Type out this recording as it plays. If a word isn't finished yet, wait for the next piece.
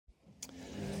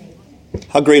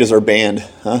How great is our band,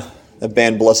 huh? That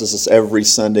band blesses us every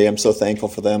Sunday. I'm so thankful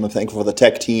for them. I'm thankful for the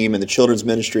tech team and the children's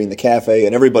ministry and the cafe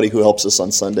and everybody who helps us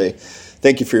on Sunday.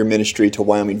 Thank you for your ministry to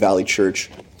Wyoming Valley Church.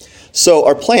 So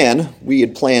our plan, we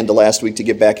had planned last week to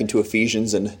get back into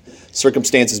Ephesians, and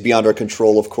circumstances beyond our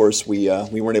control, of course, we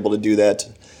weren't able to do that.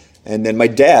 And then my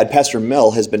dad, Pastor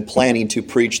Mel, has been planning to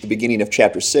preach the beginning of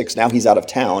chapter 6. Now he's out of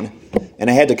town, and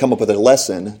I had to come up with a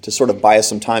lesson to sort of buy us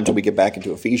some time till we get back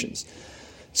into Ephesians.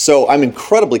 So I'm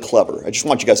incredibly clever. I just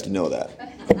want you guys to know that.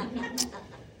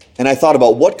 And I thought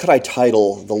about what could I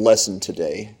title the lesson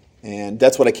today, and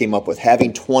that's what I came up with,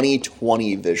 Having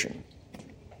 2020 Vision.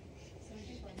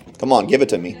 Come on, give it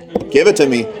to me. Give it to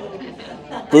me.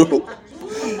 Boo.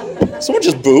 Someone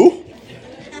just boo?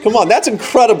 Come on, that's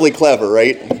incredibly clever,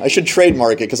 right? I should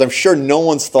trademark it because I'm sure no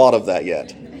one's thought of that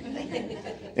yet.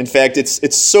 In fact,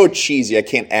 it's so cheesy I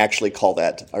can't actually call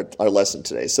that our lesson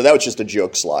today. So that was just a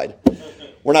joke slide.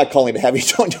 We're not calling it Having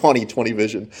 2020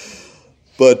 Vision.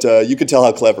 But you can tell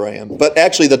how clever I am. But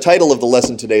actually, the title of the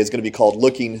lesson today is going to be called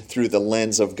Looking Through the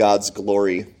Lens of God's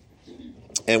Glory.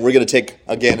 And we're going to take,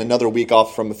 again, another week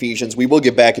off from Ephesians. We will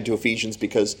get back into Ephesians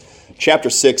because chapter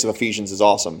 6 of Ephesians is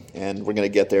awesome. And we're going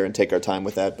to get there and take our time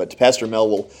with that. But Pastor Mel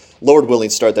will, Lord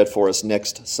willing, start that for us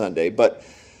next Sunday. But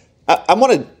I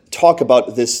want to talk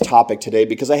about this topic today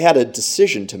because I had a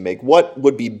decision to make. What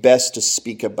would be best to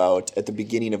speak about at the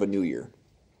beginning of a new year?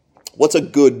 What's a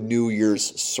good New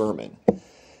Year's sermon?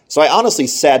 So I honestly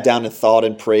sat down and thought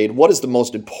and prayed, what is the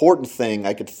most important thing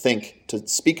I could think to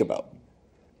speak about?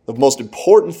 The most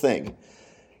important thing.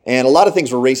 And a lot of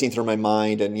things were racing through my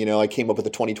mind, and I came up with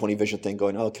the 2020 vision thing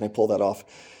going, oh, can I pull that off?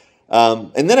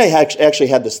 And then I actually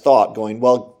had this thought going,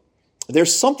 well,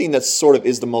 there's something that sort of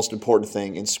is the most important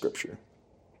thing in Scripture.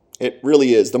 It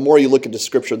really is. The more you look into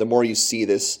Scripture, the more you see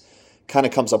this kind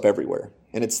of comes up everywhere.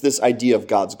 And it's this idea of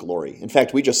God's glory. In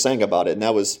fact, we just sang about it, and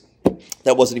that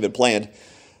wasn't even planned.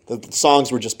 The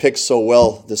songs were just picked so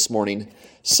well this morning.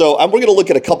 So we're going to look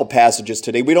at a couple passages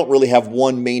today. We don't really have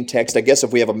one main text. I guess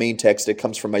if we have a main text, it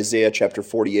comes from Isaiah chapter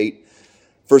 48,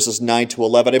 verses 9 to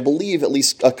 11. I believe at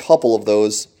least a couple of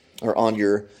those are on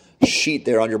your sheet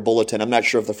there, on your bulletin. I'm not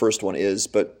sure if the first one is,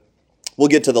 but we'll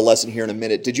get to the lesson here in a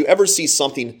minute. Did you ever see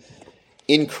something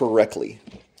incorrectly?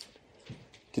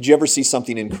 Did you ever see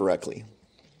something incorrectly?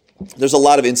 There's a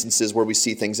lot of instances where we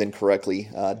see things incorrectly.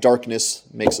 Darkness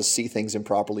makes us see things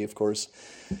improperly, of course.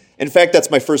 In fact, that's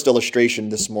my first illustration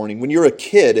this morning. When you're a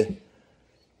kid,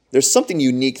 there's something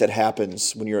unique that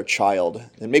happens when you're a child.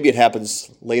 And maybe it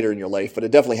happens later in your life, but it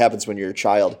definitely happens when you're a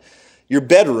child. Your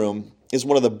bedroom is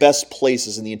one of the best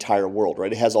places in the entire world,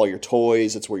 right? It has all your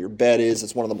toys. It's where your bed is.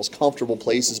 It's one of the most comfortable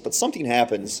places. But something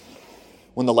happens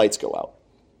when the lights go out.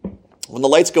 When the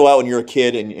lights go out when you're a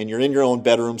kid and you're in your own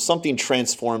bedroom, something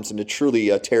transforms into truly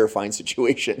a terrifying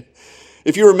situation.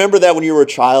 If you remember that when you were a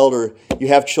child, or you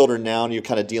have children now and you're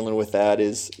kind of dealing with that,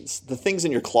 is the things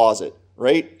in your closet,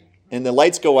 right? And the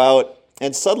lights go out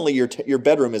and suddenly your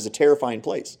bedroom is a terrifying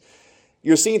place.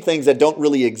 You're seeing things that don't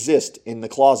really exist in the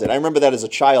closet. I remember that as a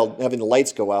child, having the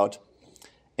lights go out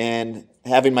and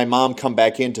having my mom come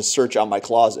back in to search out my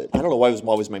closet. I don't know why it was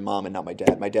always my mom and not my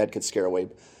dad. My dad could scare away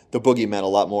the boogeyman a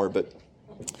lot more, but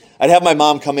I'd have my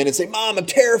mom come in and say, Mom, I'm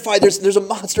terrified. There's a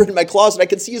monster in my closet. I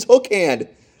can see his hook hand.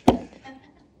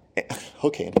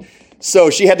 Hook hand.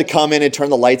 So she had to come in and turn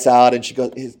the lights out, and she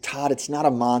goes, Todd, it's not a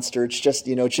monster. It's just,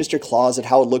 it's just your closet,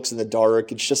 how it looks in the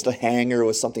dark. It's just a hanger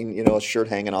with something, a shirt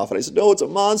hanging off it. I said, no, it's a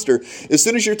monster. As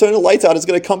soon as you turn the lights out, it's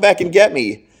going to come back and get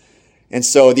me. And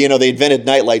so, they invented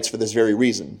night lights for this very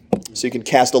reason. So you can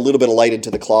cast a little bit of light into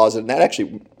the closet, and that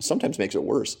actually sometimes makes it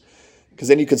worse, because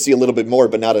then you can see a little bit more,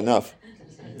 but not enough.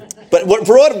 But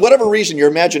for whatever reason, your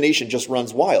imagination just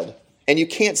runs wild, and you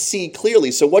can't see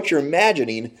clearly. So what you're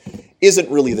imagining isn't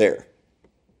really there.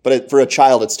 But for a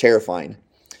child, it's terrifying.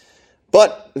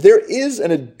 But there is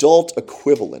an adult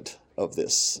equivalency of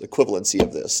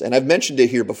this. And I've mentioned it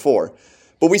here before.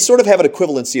 But we sort of have an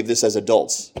equivalency of this as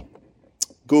adults.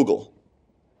 Google.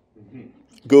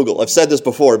 Google. I've said this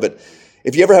before, but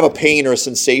if you ever have a pain or a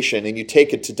sensation and you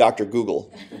take it to Dr.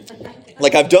 Google,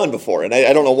 like I've done before, and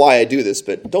I don't know why I do this,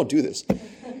 but don't do this.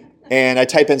 And I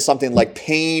type in something like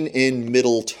pain in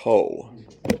middle toe.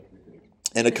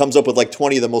 And it comes up with like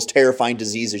 20 of the most terrifying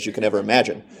diseases you can ever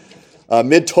imagine.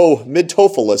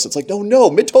 Mid-toe-philus. It's like, no,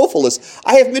 mid-toe-philus.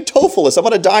 I have mid-toe-philus. I'm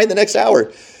going to die in the next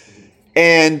hour.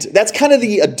 And that's kind of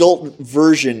the adult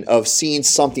version of seeing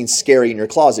something scary in your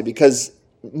closet, because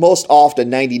most often,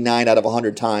 99 out of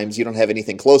 100 times, you don't have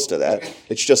anything close to that.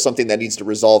 It's just something that needs to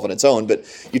resolve on its own. But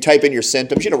you type in your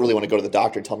symptoms. You don't really want to go to the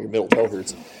doctor and tell them your middle toe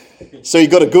hurts. So you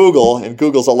go to Google, and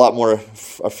Google's a lot more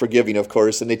forgiving, of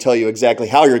course, and they tell you exactly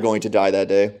how you're going to die that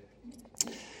day.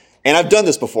 And I've done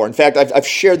this before. In fact, I've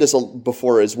shared this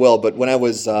before as well, but when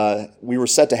we were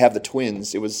set to have the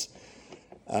twins, it was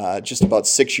just about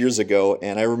 6 years ago,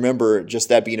 and I remember just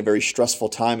that being a very stressful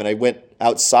time, and I went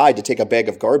outside to take a bag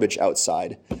of garbage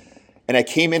outside, and I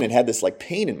came in and had this like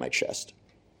pain in my chest.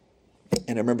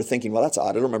 And I remember thinking, well, that's odd.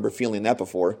 I don't remember feeling that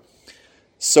before.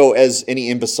 So as any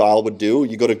imbecile would do,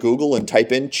 you go to Google and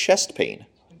type in chest pain,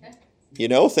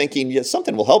 thinking, yeah,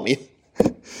 something will help me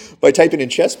by typing in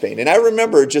chest pain. And I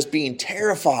remember just being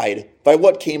terrified by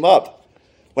what came up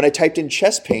when I typed in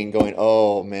chest pain, going,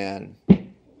 oh, man,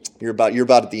 you're about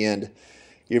at the end.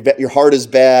 Your heart is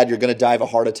bad. You're going to die of a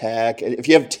heart attack. If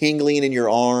you have tingling in your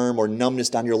arm or numbness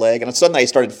down your leg, and suddenly I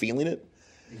started feeling it.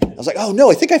 I was like, oh, no,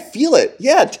 I think I feel it.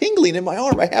 Yeah, tingling in my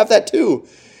arm. I have that too.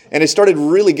 And I started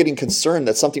really getting concerned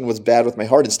that something was bad with my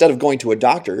heart. Instead of going to a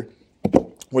doctor,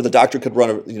 where the doctor could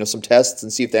run some tests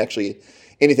and see if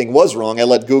anything was wrong, I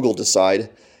let Google decide.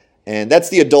 And that's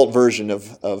the adult version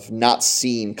of not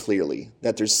seeing clearly,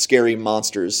 that there's scary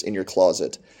monsters in your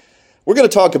closet. We're going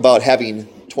to talk about having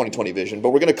 20/20 vision,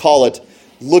 but we're going to call it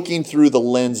looking through the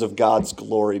lens of God's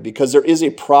glory, because there is a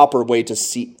proper way to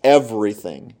see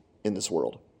everything in this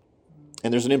world.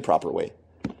 And there's an improper way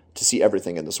to see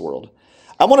everything in this world.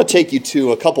 I want to take you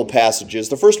to a couple passages.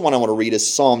 The first one I want to read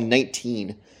is Psalm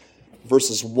 19,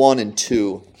 verses 1 and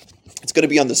 2. It's going to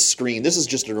be on the screen. This is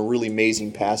just a really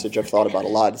amazing passage I've thought about a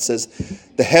lot. It says,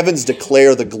 "The heavens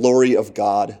declare the glory of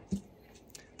God.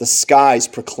 The skies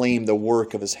proclaim the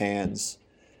work of his hands.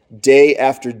 Day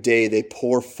after day they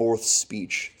pour forth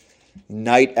speech.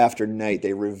 Night after night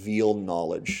they reveal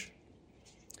knowledge."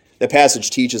 The passage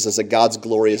teaches us that God's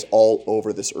glory is all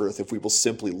over this earth if we will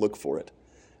simply look for it.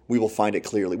 We will find it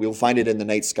clearly. We will find it in the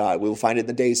night sky. We will find it in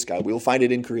the day sky. We will find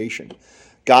it in creation.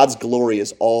 God's glory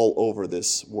is all over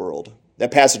this world.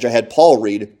 That passage I had Paul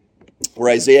read, where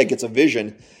Isaiah gets a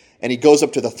vision, and he goes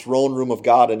up to the throne room of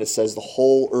God, and it says the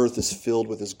whole earth is filled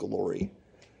with his glory.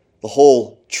 The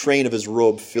whole train of his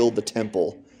robe filled the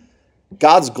temple.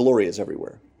 God's glory is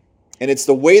everywhere. And it's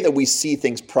the way that we see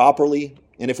things properly,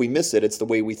 and if we miss it, it's the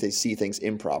way we see things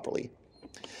improperly.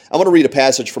 I want to read a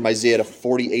passage from Isaiah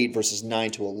 48, verses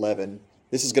 9 to 11.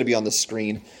 This is going to be on the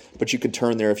screen, but you can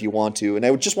turn there if you want to. And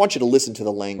I would just want you to listen to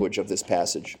the language of this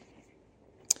passage.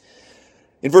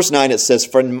 In verse 9 it says,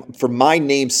 For my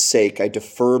name's sake I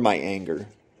defer my anger.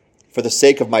 For the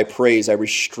sake of my praise I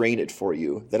restrain it for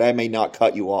you, that I may not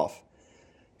cut you off.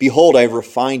 Behold, I have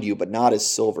refined you, but not as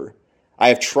silver. I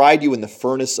have tried you in the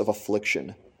furnace of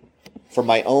affliction. For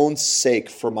my own sake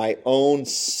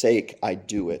I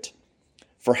do it.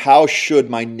 For how should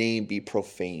my name be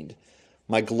profaned?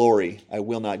 My glory I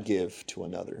will not give to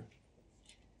another.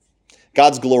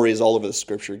 God's glory is all over the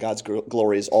scripture. God's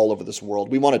glory is all over this world.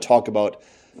 We want to talk about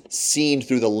seeing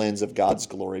through the lens of God's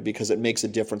glory because it makes a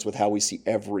difference with how we see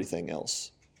everything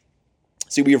else.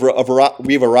 See, we've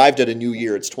arrived at a new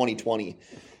year. It's 2020,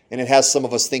 and it has some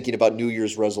of us thinking about New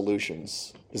Year's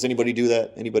resolutions. Does anybody do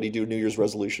that? Anybody do New Year's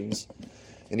resolutions?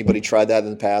 Anybody tried that in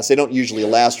the past? They don't usually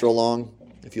last real long.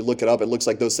 If you look it up, it looks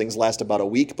like those things last about a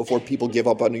week before people give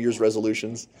up on New Year's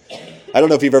resolutions. I don't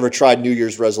know if you've ever tried New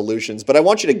Year's resolutions, but I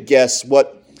want you to guess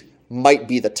what might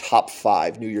be the top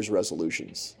 5 New Year's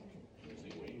resolutions.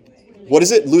 What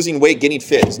is it? Losing weight, getting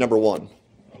fit is number 1.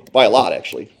 By a lot,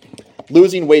 actually.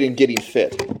 Losing weight and getting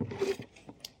fit.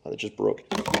 Oh, that just broke.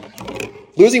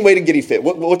 Losing weight and getting fit.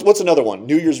 What's another one?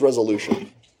 New Year's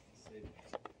resolution.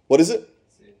 What is it?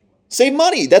 Save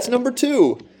money. That's number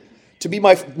 2. To be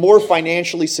more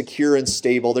financially secure and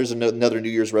stable. There's another New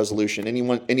Year's resolution.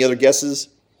 Any other guesses?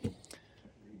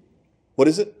 What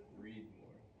is it?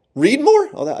 Read more?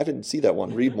 Oh, I didn't see that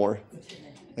one. Read more.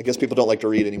 I guess people don't like to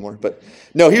read anymore. But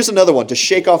no, here's another one. To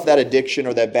shake off that addiction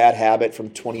or that bad habit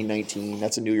from 2019.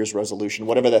 That's a New Year's resolution.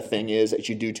 Whatever that thing is that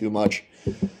you do too much.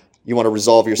 You want to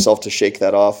resolve yourself to shake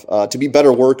that off. To be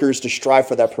better workers, to strive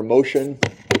for that promotion.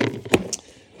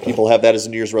 People have that as a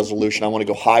New Year's resolution. I want to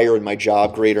go higher in my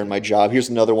job, greater in my job. Here's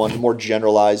another one, more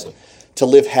generalized. To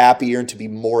live happier and to be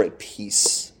more at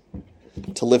peace.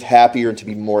 To live happier and to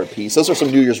be more at peace. Those are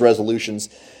some New Year's resolutions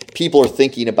people are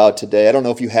thinking about today. I don't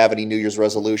know if you have any New Year's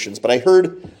resolutions, but I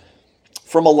heard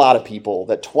from a lot of people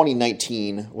that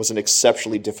 2019 was an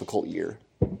exceptionally difficult year.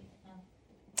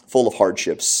 Full of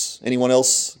hardships. Anyone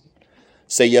else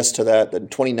say yes to that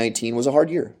 2019 was a hard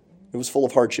year? It was full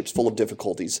of hardships, full of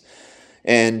difficulties.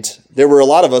 And there were a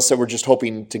lot of us that were just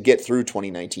hoping to get through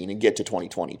 2019 and get to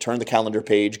 2020. Turn the calendar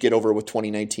page, get over with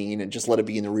 2019, and just let it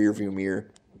be in the rearview mirror.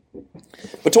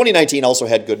 But 2019 also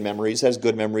had good memories,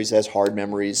 has hard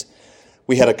memories.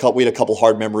 We had a couple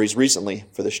hard memories recently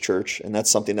for this church, and that's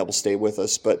something that will stay with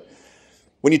us. But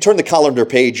when you turn the calendar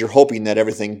page, you're hoping that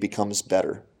everything becomes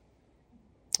better,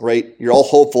 right? You're all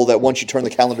hopeful that once you turn the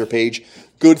calendar page,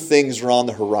 good things are on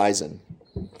the horizon.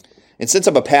 And since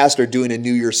I'm a pastor doing a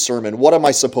New Year's sermon, what am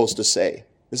I supposed to say?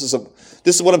 This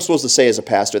is what I'm supposed to say as a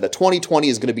pastor, that 2020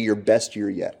 is going to be your best year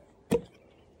yet.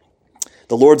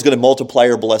 The Lord's going to multiply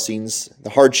your blessings. The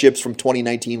hardships from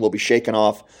 2019 will be shaken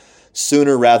off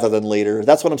sooner rather than later.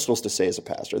 That's what I'm supposed to say as a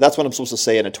pastor. That's what I'm supposed to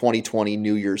say in a 2020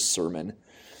 New Year's sermon.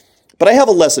 But I have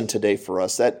a lesson today for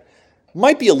us that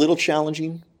might be a little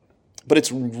challenging, but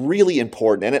it's really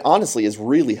important, and it honestly is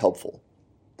really helpful.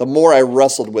 The more I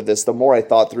wrestled with this, the more I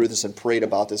thought through this and prayed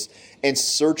about this and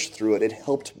searched through it, it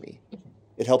helped me.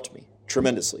 It helped me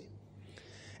tremendously.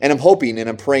 And I'm hoping and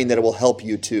I'm praying that it will help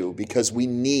you too, because we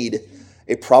need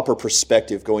a proper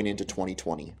perspective going into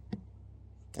 2020.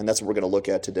 And that's what we're going to look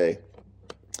at today.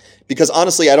 Because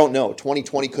honestly, I don't know.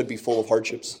 2020 could be full of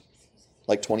hardships,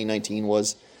 like 2019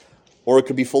 was, or it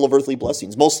could be full of earthly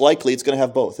blessings. Most likely, it's going to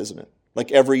have both, isn't it?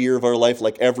 Like every year of our life,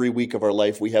 like every week of our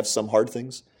life, we have some hard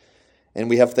things, and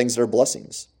we have things that are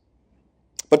blessings.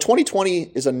 But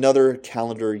 2020 is another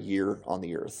calendar year on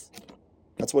the earth.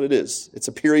 That's what it is. It's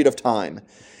a period of time.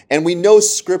 And we know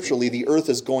scripturally the earth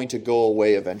is going to go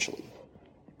away eventually.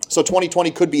 So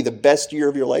 2020 could be the best year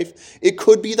of your life. It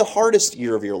could be the hardest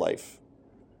year of your life.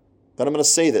 But I'm going to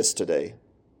say this today.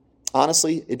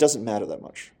 Honestly, it doesn't matter that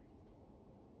much.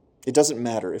 It doesn't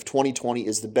matter if 2020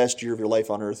 is the best year of your life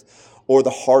on earth or the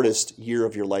hardest year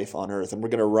of your life on earth. And we're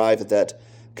going to arrive at that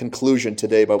conclusion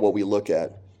today by what we look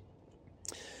at.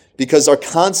 Because our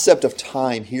concept of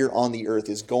time here on the earth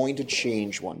is going to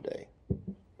change one day.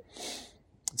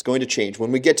 It's going to change.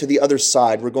 When we get to the other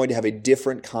side, we're going to have a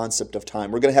different concept of time.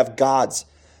 We're going to have God's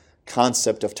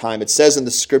concept of time. It says in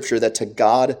the scripture that to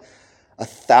God,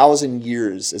 1,000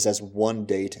 years is as one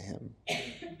day to him.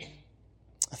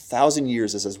 1,000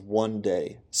 years is as one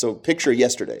day. So picture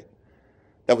yesterday.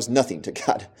 That was nothing to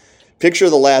God.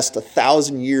 Picture the last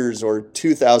 1,000 years or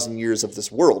 2,000 years of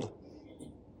this world.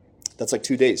 That's like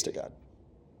 2 days to God.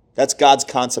 That's God's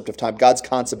concept of time. God's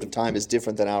concept of time is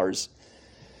different than ours.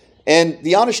 And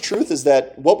the honest truth is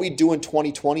that what we do in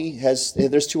 2020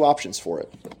 there's two options for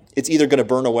it. It's either going to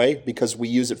burn away because we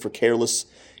use it for careless,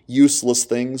 useless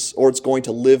things, or it's going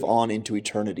to live on into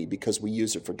eternity because we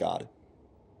use it for God.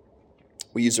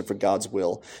 We use it for God's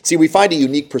will. See, we find a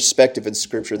unique perspective in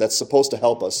Scripture that's supposed to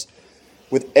help us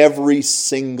with every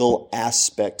single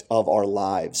aspect of our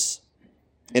lives.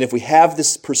 And if we have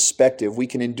this perspective, we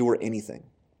can endure anything.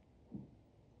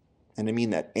 And I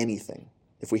mean that, anything.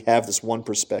 If we have this one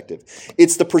perspective.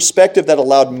 It's the perspective that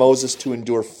allowed Moses to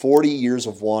endure 40 years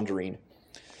of wandering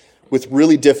with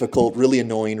really difficult, really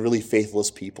annoying, really faithless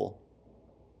people.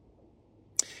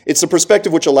 It's the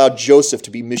perspective which allowed Joseph to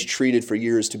be mistreated for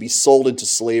years, to be sold into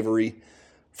slavery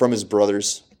from his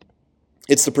brothers.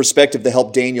 It's the perspective that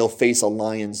helped Daniel face a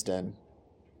lion's den.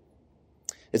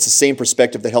 It's the same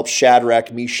perspective that helped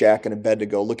Shadrach, Meshach, and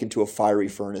Abednego look into a fiery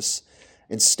furnace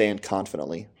and stand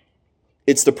confidently.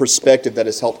 It's the perspective that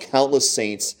has helped countless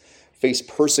saints face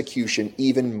persecution,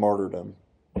 even martyrdom.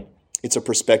 It's a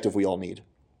perspective we all need.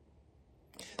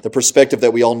 The perspective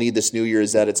that we all need this new year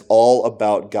is that it's all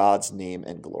about God's name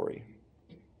and glory.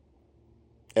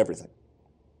 Everything.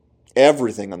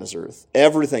 Everything on this earth,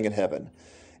 everything in heaven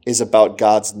is about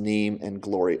God's name and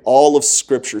glory. All of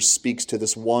Scripture speaks to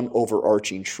this one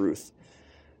overarching truth,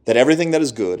 that everything that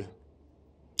is good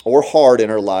or hard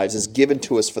in our lives is given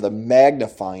to us for the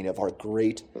magnifying of our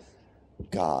great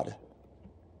God.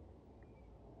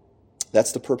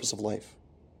 That's the purpose of life.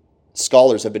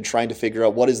 Scholars have been trying to figure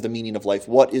out what is the meaning of life,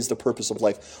 what is the purpose of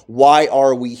life, why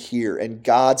are we here? And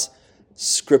God's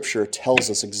Scripture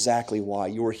tells us exactly why.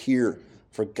 You are here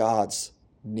for God's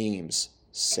name's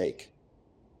sake.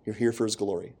 You're here for His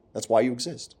glory. That's why you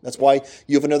exist. That's why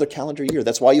you have another calendar year.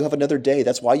 That's why you have another day.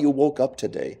 That's why you woke up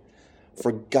today.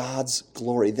 For God's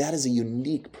glory. That is a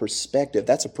unique perspective.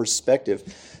 That's a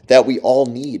perspective that we all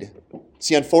need.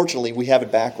 See, unfortunately, we have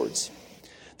it backwards.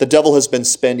 The devil has been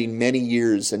spending many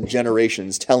years and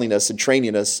generations telling us and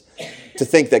training us to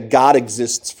think that God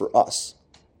exists for us.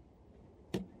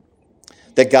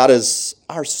 That God is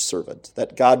our servant.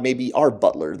 That God may be our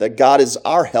butler. That God is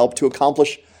our help to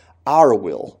accomplish our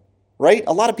will. Right?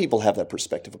 A lot of people have that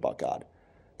perspective about God.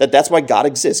 That's why God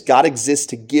exists. God exists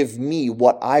to give me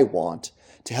what I want,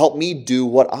 to help me do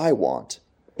what I want.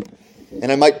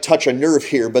 And I might touch a nerve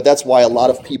here, but that's why a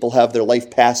lot of people have their life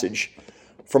passage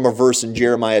from a verse in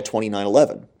Jeremiah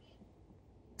 29:11.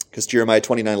 Because Jeremiah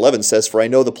 29:11 says, "For I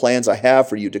know the plans I have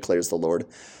for you, declares the Lord,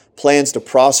 plans to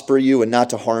prosper you and not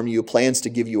to harm you, plans to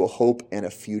give you a hope and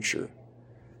a future.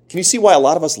 Can you see why a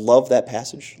lot of us love that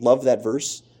passage, love that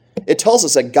verse? It tells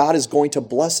us that God is going to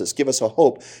bless us, give us a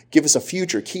hope, give us a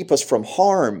future, keep us from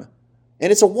harm.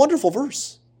 And it's a wonderful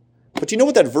verse. But do you know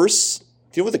what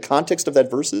the context of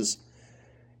that verse is?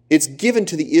 It's given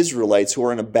to the Israelites who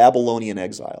are in a Babylonian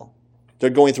exile. They're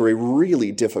going through a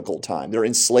really difficult time. They're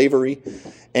in slavery,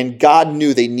 and God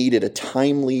knew they needed a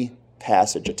timely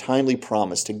passage, a timely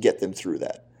promise to get them through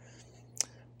that.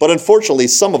 But unfortunately,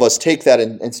 some of us take that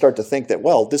and start to think that,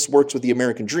 well, this works with the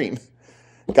American dream.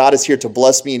 God is here to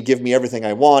bless me and give me everything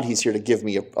I want. He's here to give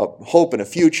me a hope and a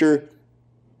future.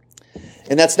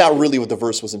 And that's not really what the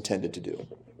verse was intended to do.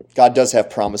 God does have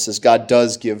promises. God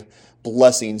does give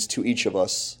blessings to each of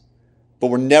us. But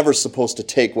we're never supposed to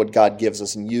take what God gives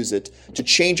us and use it to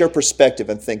change our perspective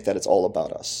and think that it's all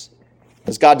about us.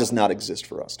 Because God does not exist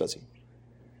for us, does he?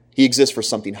 He exists for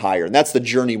something higher. And that's the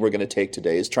journey we're going to take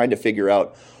today, is trying to figure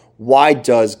out, why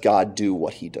does God do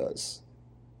what he does?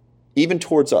 Even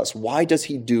towards us, why does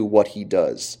he do what he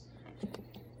does?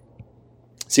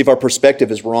 See, if our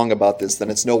perspective is wrong about this, then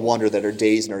it's no wonder that our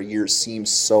days and our years seem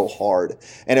so hard.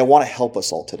 And I want to help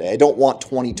us all today. I don't want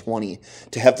 2020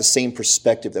 to have the same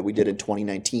perspective that we did in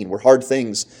 2019, where hard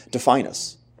things define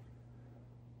us.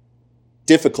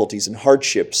 Difficulties and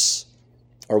hardships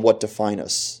are what define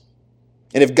us.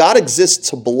 And if God exists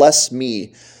to bless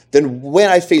me, then when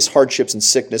I face hardships and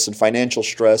sickness and financial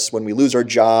stress, when we lose our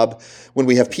job, when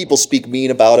we have people speak mean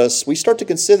about us, we start to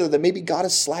consider that maybe God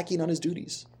is slacking on his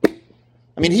duties.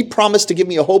 I mean, he promised to give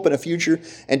me a hope and a future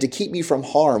and to keep me from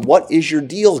harm. What is your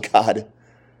deal, God?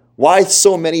 Why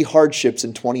so many hardships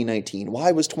in 2019?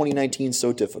 Why was 2019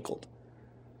 so difficult?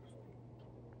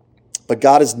 But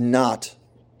God is not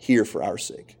here for our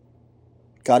sake.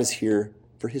 God is here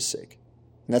for his sake.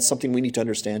 And that's something we need to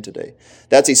understand today.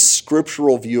 That's a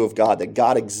scriptural view of God, that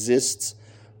God exists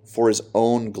for his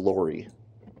own glory.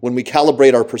 When we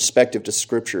calibrate our perspective to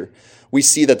Scripture, we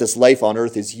see that this life on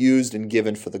earth is used and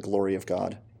given for the glory of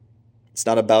God. It's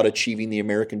not about achieving the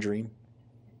American dream,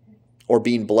 or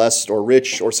being blessed or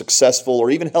rich or successful or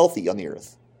even healthy on the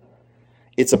earth.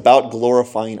 It's about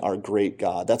glorifying our great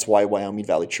God. That's why Wyoming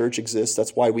Valley Church exists.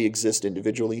 That's why we exist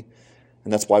individually.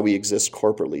 And that's why we exist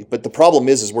corporately. But the problem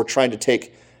is we're trying to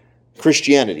take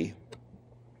Christianity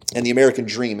and the American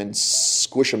dream and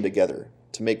squish them together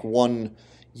to make one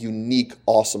unique,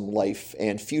 awesome life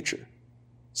and future.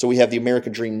 So we have the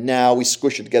American dream now, we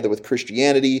squish it together with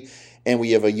Christianity, and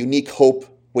we have a unique hope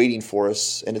waiting for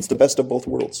us, and it's the best of both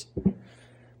worlds.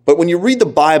 But when you read the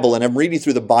Bible, and I'm reading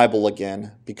through the Bible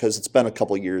again, because it's been a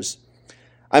couple of years,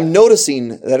 I'm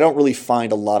noticing that I don't really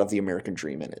find a lot of the American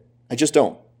dream in it. I just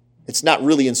don't. It's not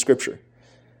really in Scripture.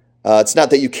 It's not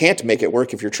that you can't make it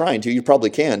work if you're trying to. You probably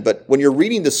can. But when you're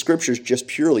reading the Scriptures just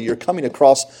purely, you're coming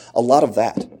across a lot of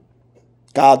that.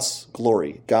 God's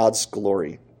glory. God's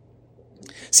glory.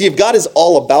 See, if God is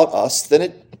all about us, then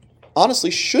it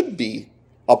honestly should be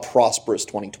a prosperous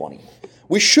 2020.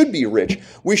 We should be rich.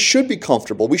 We should be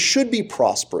comfortable. We should be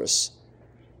prosperous.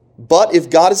 But if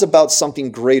God is about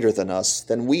something greater than us,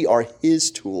 then we are his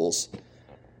tools,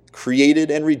 created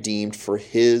and redeemed for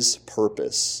his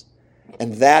purpose.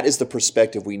 And that is the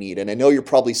perspective we need. And I know you're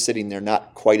probably sitting there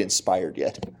not quite inspired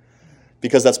yet,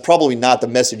 because that's probably not the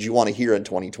message you want to hear in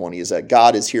 2020, is that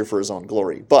God is here for his own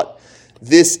glory. But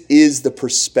this is the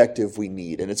perspective we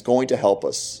need, and it's going to help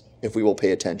us if we will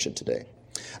pay attention today.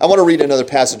 I want to read another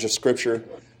passage of Scripture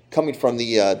coming from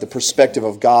the perspective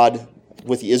of God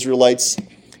with the Israelites.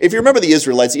 If you remember the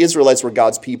Israelites were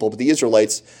God's people, but the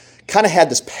Israelites kind of had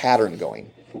this pattern going.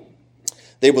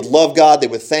 They would love God, they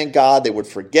would thank God, they would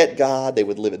forget God, they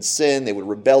would live in sin, they would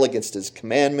rebel against his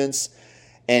commandments,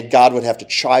 and God would have to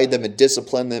chide them and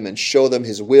discipline them and show them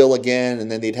his will again,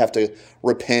 and then they'd have to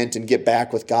repent and get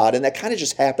back with God. And that kind of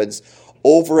just happens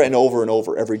over and over and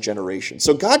over every generation.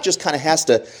 So God just kind of has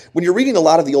to, when you're reading a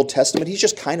lot of the Old Testament, he's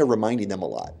just kind of reminding them a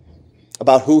lot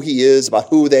about who he is, about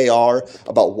who they are,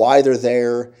 about why they're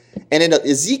there. And in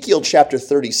Ezekiel chapter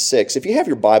 36, if you have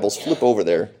your Bibles, flip over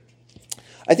there.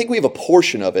 I think we have a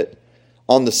portion of it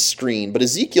on the screen, but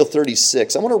Ezekiel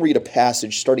 36, I want to read a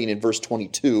passage starting in verse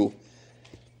 22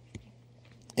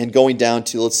 and going down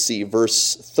to,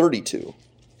 verse 32.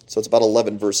 So it's about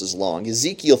 11 verses long.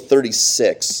 Ezekiel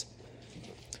 36,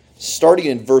 starting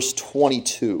in verse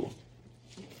 22.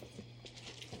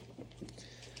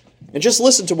 And just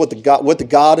listen to what the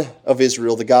God of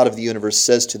Israel, the God of the universe,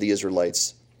 says to the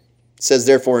Israelites. It says,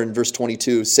 therefore, in verse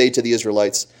 22, say to the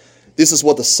Israelites, this is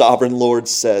what the sovereign Lord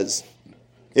says.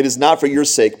 It is not for your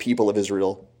sake, people of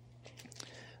Israel,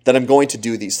 that I'm going to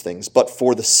do these things, but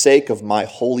for the sake of my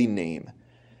holy name,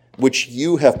 which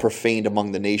you have profaned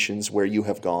among the nations where you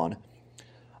have gone.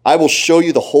 I will show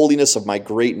you the holiness of my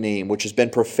great name, which has been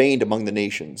profaned among the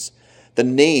nations, the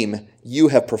name you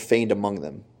have profaned among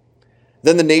them.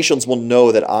 Then the nations will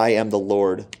know that I am the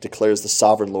Lord, declares the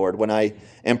sovereign Lord, when I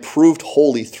am proved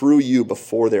holy through you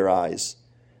before their eyes.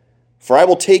 For I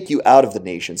will take you out of the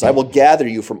nations. I will gather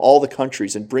you from all the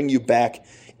countries and bring you back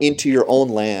into your own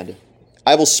land.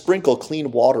 I will sprinkle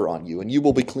clean water on you, and you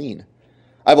will be clean.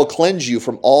 I will cleanse you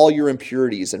from all your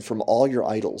impurities and from all your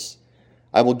idols.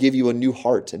 I will give you a new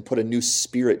heart and put a new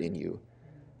spirit in you.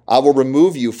 I will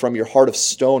remove you from your heart of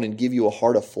stone and give you a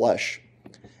heart of flesh.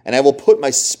 And I will put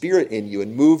my spirit in you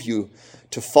and move you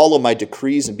to follow my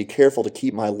decrees and be careful to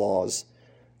keep my laws.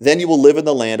 Then you will live in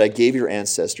the land I gave your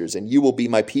ancestors, and you will be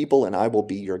my people, and I will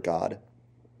be your God.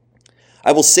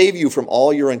 I will save you from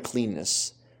all your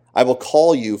uncleanness. I will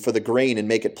call you for the grain and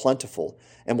make it plentiful,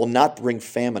 and will not bring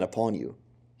famine upon you.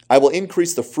 I will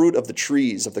increase the fruit of the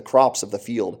trees, of the crops of the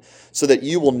field, so that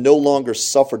you will no longer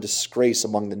suffer disgrace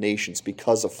among the nations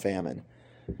because of famine.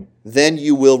 Then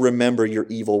you will remember your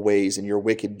evil ways and your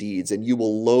wicked deeds, and you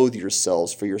will loathe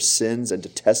yourselves for your sins and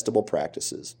detestable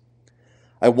practices.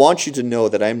 I want you to know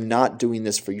that I am not doing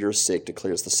this for your sake,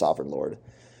 declares the sovereign Lord.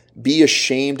 Be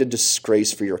ashamed and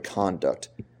disgraced for your conduct,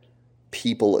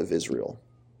 people of Israel.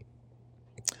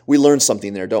 We learn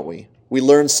something there, don't we? We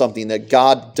learn something that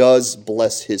God does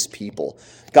bless his people.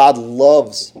 God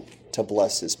loves to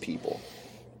bless his people.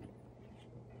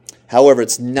 However,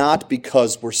 it's not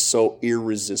because we're so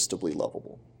irresistibly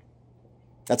lovable.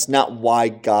 That's not why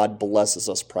God blesses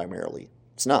us primarily.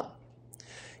 It's not.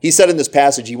 He said in this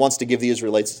passage he wants to give the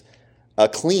Israelites a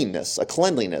cleanness, a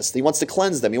cleanliness. He wants to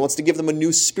cleanse them. He wants to give them a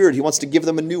new spirit. He wants to give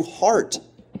them a new heart.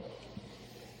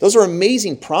 Those are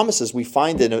amazing promises we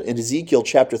find in Ezekiel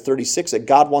chapter 36, that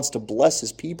God wants to bless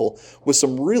his people with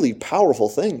some really powerful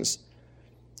things.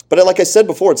 But like I said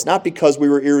before, it's not because we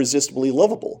were irresistibly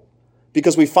lovable.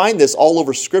 Because we find this all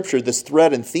over Scripture, this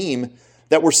thread and theme,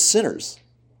 that we're sinners.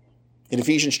 In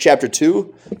Ephesians chapter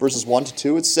 2, verses 1 to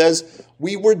 2, it says,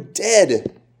 we were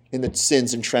dead in the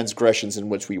sins and transgressions in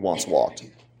which we once walked.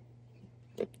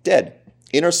 Dead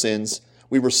in our sins.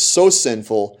 We were so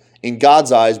sinful. In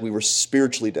God's eyes, we were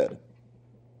spiritually dead.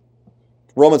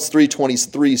 Romans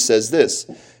 3:23 says this.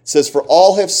 It says, for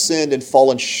all have sinned and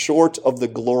fallen short of the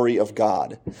glory of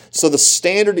God. So the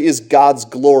standard is God's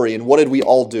glory. And what did we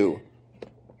all do?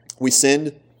 We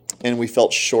sinned and we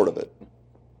fell short of it.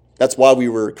 That's why we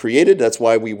were created. That's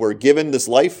why we were given this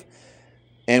life.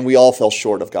 And we all fell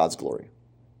short of God's glory.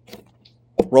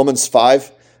 Romans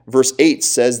 5, verse 8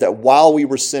 says that while we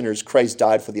were sinners, Christ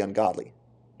died for the ungodly.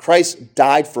 Christ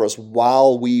died for us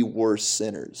while we were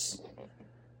sinners.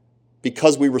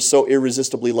 Because we were so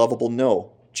irresistibly lovable?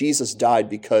 No. Jesus died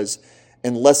because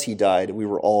unless he died, we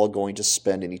were all going to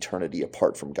spend an eternity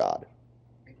apart from God.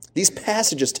 These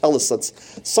passages tell us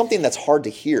that's something that's hard to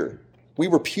hear. We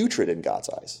were putrid in God's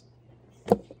eyes.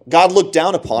 God looked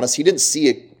down upon us. He didn't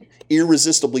see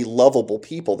irresistibly lovable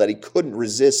people that he couldn't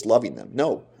resist loving them.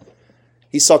 No.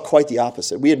 He saw quite the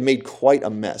opposite. We had made quite a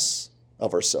mess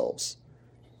of ourselves.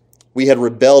 We had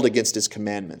rebelled against his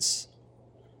commandments.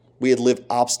 We had lived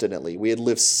obstinately. We had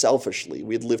lived selfishly.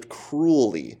 We had lived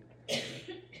cruelly.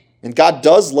 And God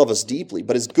does love us deeply,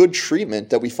 but his good treatment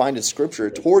that we find in Scripture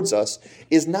towards us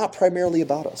is not primarily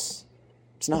about us.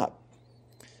 It's not.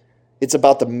 It's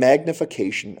about the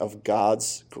magnification of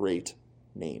God's great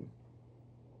name.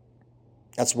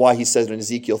 That's why he says in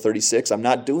Ezekiel 36, I'm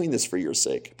not doing this for your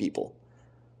sake, people.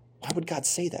 Why would God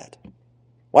say that?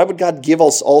 Why would God give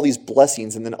us all these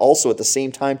blessings and then also at the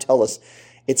same time tell us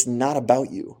it's not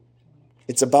about you?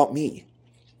 It's about me.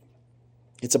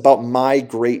 It's about my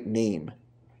great name.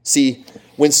 See,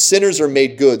 when sinners are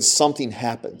made good, something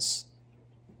happens.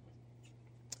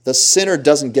 The sinner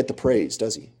doesn't get the praise,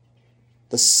 does he?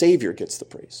 The Savior gets the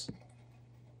praise.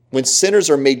 When sinners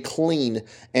are made clean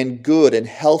and good and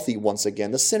healthy once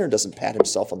again, the sinner doesn't pat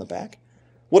himself on the back.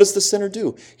 What does the sinner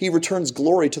do? He returns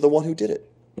glory to the one who did it.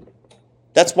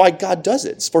 That's why God does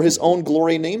it. It's for his own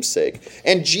glory and name's sake.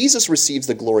 And Jesus receives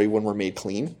the glory when we're made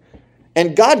clean.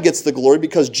 And God gets the glory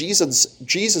because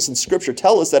Jesus in Scripture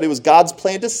tell us that it was God's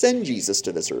plan to send Jesus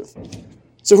to this earth.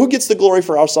 So who gets the glory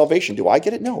for our salvation? Do I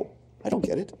get it? No, I don't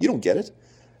get it. You don't get it.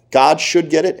 God should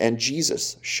get it, and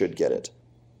Jesus should get it.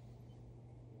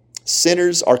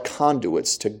 Sinners are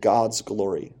conduits to God's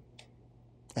glory.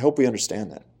 I hope we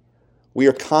understand that. We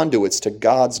are conduits to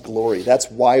God's glory. That's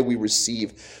why we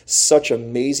receive such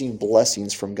amazing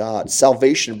blessings from God.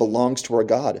 Salvation belongs to our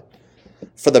God.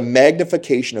 For the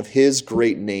magnification of his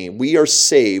great name, we are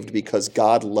saved because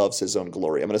God loves his own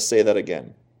glory. I'm going to say that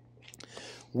again.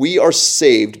 We are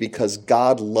saved because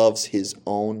God loves his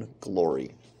own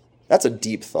glory. That's a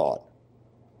deep thought.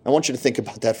 I want you to think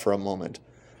about that for a moment.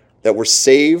 That we're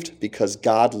saved because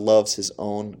God loves his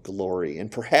own glory.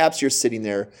 And perhaps you're sitting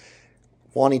there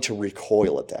wanting to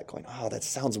recoil at that, going, oh, that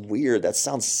sounds weird. That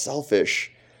sounds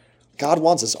selfish. God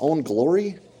wants his own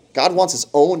glory? God wants his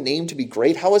own name to be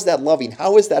great? How is that loving?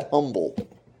 How is that humble?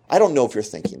 I don't know if you're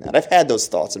thinking that. I've had those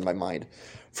thoughts in my mind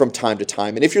from time to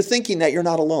time. And if you're thinking that, you're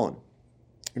not alone.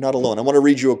 You're not alone. I want to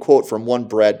read you a quote from one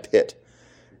Brad Pitt,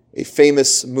 a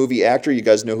famous movie actor. You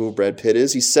guys know who Brad Pitt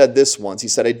is. He said this once. He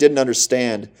said, I didn't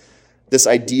understand this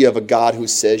idea of a God who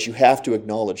says, you have to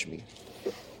acknowledge me.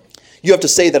 You have to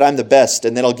say that I'm the best,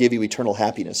 and then I'll give you eternal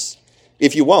happiness.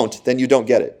 If you won't, then you don't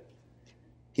get it.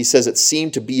 He says, it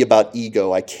seemed to be about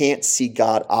ego. I can't see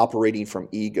God operating from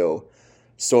ego,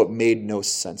 so it made no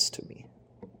sense to me.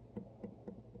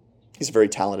 He's a very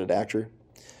talented actor.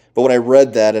 But when I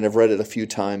read that, and I've read it a few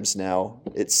times now,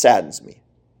 it saddens me.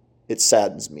 It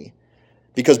saddens me.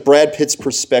 Because Brad Pitt's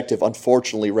perspective,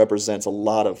 unfortunately, represents a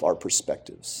lot of our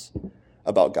perspectives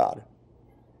about God.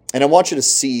 And I want you to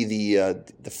see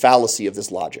the fallacy of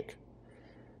this logic.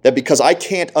 That because I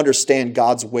can't understand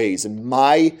God's ways in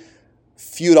my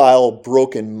futile,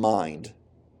 broken mind,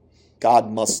 God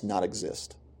must not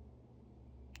exist.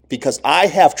 Because I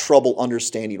have trouble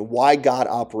understanding why God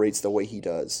operates the way he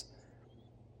does,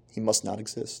 he must not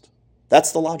exist.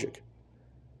 That's the logic.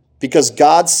 Because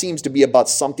God seems to be about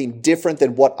something different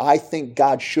than what I think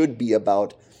God should be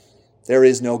about, there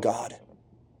is no God.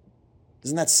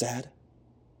 Isn't that sad?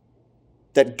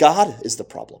 That God is the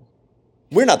problem.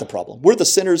 We're not the problem. We're the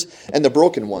sinners and the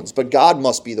broken ones, but God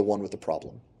must be the one with the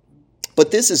problem.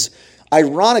 But this is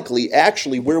ironically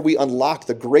actually where we unlock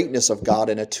the greatness of God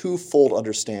in a twofold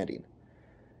understanding.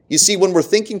 You see, when we're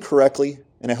thinking correctly,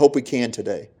 and I hope we can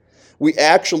today, we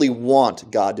actually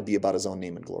want God to be about his own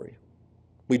name and glory.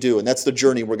 We do, and that's the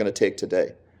journey we're going to take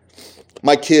today.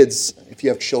 My kids, if you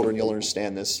have children, you'll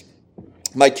understand this.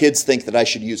 My kids think that I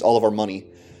should use all of our money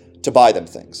to buy them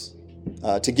things,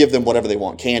 to give them whatever they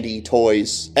want, candy,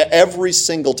 toys. Every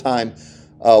single time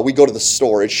we go to the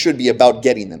store, it should be about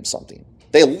getting them something.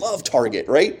 They love Target,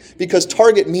 right? Because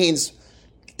Target means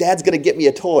Dad's going to get me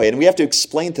a toy, and we have to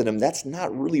explain to them that's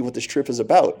not really what this trip is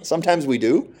about. Sometimes we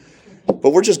do,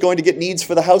 but we're just going to get needs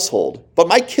for the household. But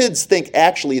my kids think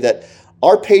actually that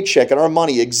our paycheck and our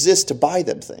money exists to buy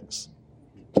them things.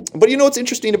 But you know what's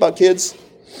interesting about kids?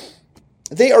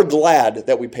 They are glad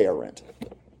that we pay our rent.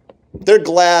 They're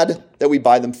glad that we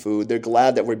buy them food. They're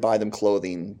glad that we buy them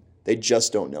clothing. They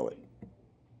just don't know it.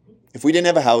 If we didn't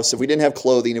have a house, if we didn't have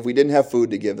clothing, if we didn't have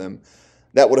food to give them,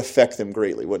 that would affect them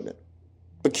greatly, wouldn't it?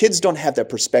 But kids don't have that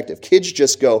perspective. Kids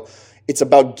just go, it's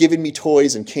about giving me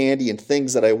toys and candy and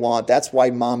things that I want. That's why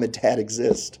mom and dad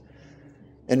exist.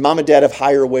 And mom and dad have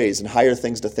higher ways and higher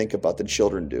things to think about than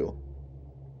children do.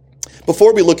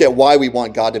 Before we look at why we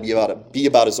want God to be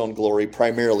about his own glory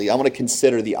primarily, I want to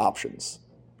consider the options.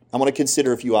 I want to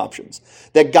consider a few options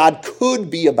that God could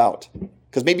be about.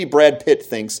 Because maybe Brad Pitt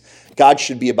thinks God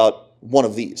should be about one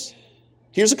of these.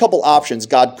 Here's a couple options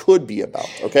God could be about,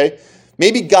 okay?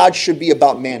 Maybe God should be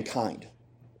about mankind.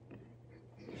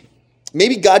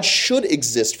 Maybe God should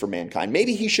exist for mankind.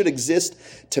 Maybe he should exist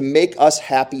to make us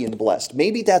happy and blessed.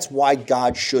 Maybe that's why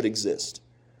God should exist.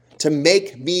 To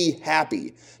make me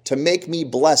happy, to make me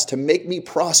blessed, to make me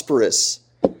prosperous.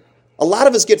 A lot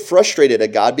of us get frustrated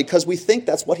at God because we think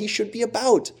that's what he should be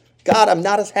about. God, I'm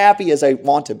not as happy as I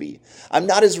want to be. I'm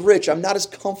not as rich. I'm not as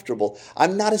comfortable.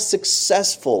 I'm not as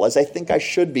successful as I think I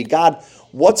should be. God,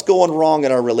 what's going wrong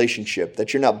in our relationship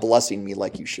that you're not blessing me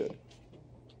like you should?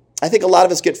 I think a lot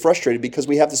of us get frustrated because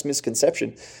we have this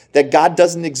misconception that God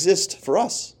doesn't exist for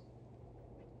us.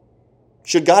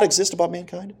 Should God exist about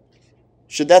mankind?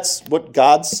 Should that's what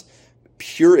God's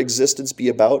pure existence be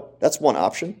about? That's one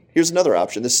option. Here's another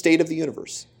option, the state of the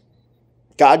universe.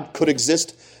 God could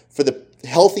exist for the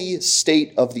healthy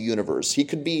state of the universe. He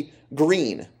could be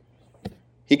green.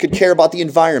 He could care about the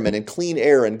environment and clean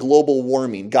air and global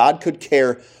warming. God could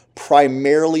care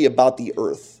primarily about the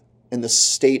earth and the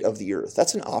state of the earth.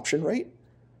 That's an option, right?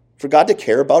 For God to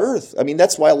care about earth. I mean,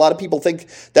 that's why a lot of people think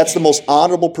that's the most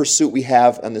honorable pursuit we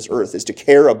have on this earth, is to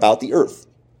care about the earth.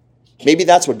 Maybe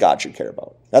that's what God should care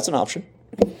about. That's an option.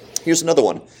 Here's another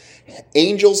one.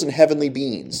 Angels and heavenly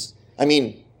beings. I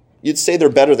mean, you'd say they're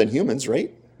better than humans,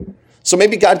 right? So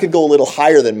maybe God could go a little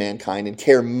higher than mankind and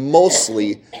care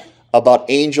mostly about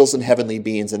angels and heavenly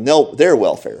beings and their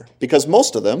welfare. Because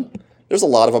most of them, there's a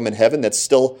lot of them in heaven that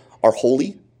still are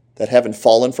holy, that haven't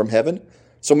fallen from heaven.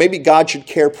 So maybe God should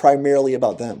care primarily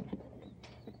about them.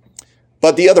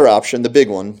 But the other option, the big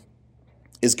one,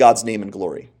 is God's name and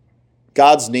glory.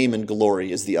 God's name and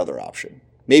glory is the other option.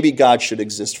 Maybe God should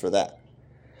exist for that.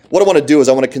 What I want to do is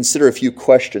I want to consider a few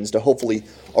questions to hopefully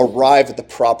arrive at the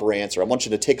proper answer. I want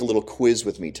you to take a little quiz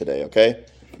with me today, okay?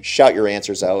 Shout your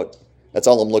answers out. That's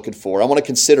all I'm looking for. I want to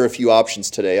consider a few options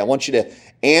today. I want you to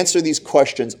answer these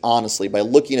questions honestly by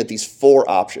looking at these 4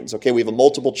 options, okay? We have a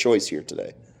multiple choice here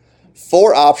today.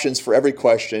 4 options for every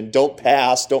question. Don't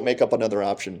pass. Don't make up another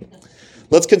option.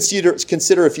 Let's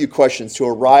consider a few questions to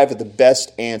arrive at the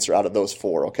best answer out of those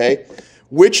 4, okay?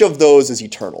 Which of those is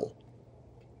eternal?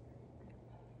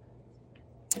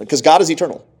 Because God is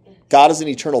eternal. God is an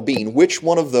eternal being. Which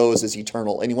one of those is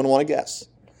eternal? Anyone want to guess?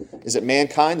 Is it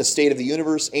mankind, the state of the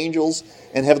universe, angels,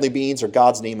 and heavenly beings, or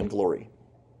God's name and glory?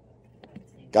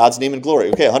 God's name and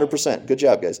glory. Okay, 100%. Good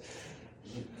job, guys.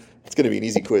 It's going to be an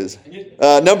easy quiz.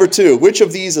 Number 2, which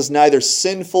of these is neither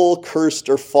sinful, cursed,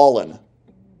 or fallen?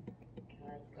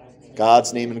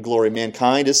 God's name and glory.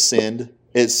 Mankind is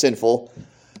sinful.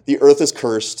 The earth is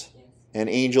cursed, and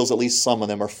angels, at least some of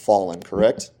them, are fallen,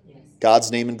 correct?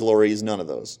 God's name and glory is none of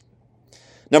those.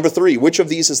 Number 3, which of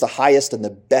these is the highest and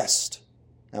the best?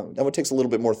 Now, that one takes a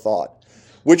little bit more thought.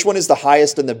 Which one is the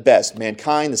highest and the best?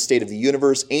 Mankind, the state of the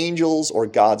universe, angels, or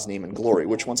God's name and glory?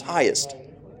 Which one's highest?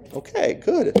 Okay,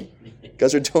 good. You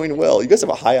guys are doing well. You guys have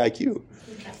a high IQ.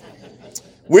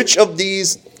 Which of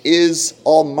these is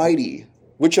almighty?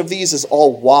 Which of these is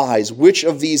all wise? Which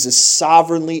of these is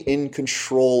sovereignly in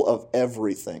control of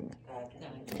everything?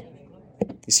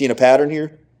 You seeing a pattern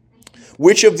here?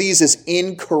 Which of these is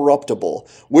incorruptible?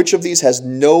 Which of these has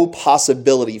no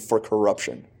possibility for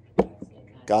corruption?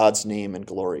 God's name and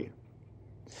glory.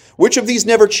 Which of these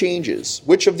never changes?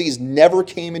 Which of these never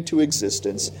came into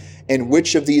existence? And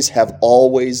which of these have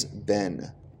always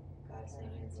been?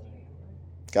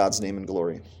 God's name and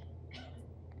glory.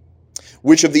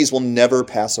 Which of these will never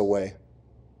pass away?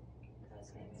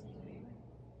 It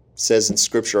says in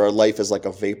Scripture, our life is like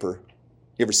a vapor.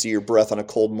 You ever see your breath on a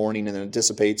cold morning and then it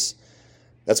dissipates?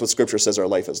 That's what Scripture says our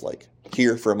life is like.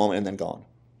 Here for a moment and then gone.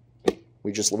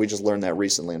 We just learned that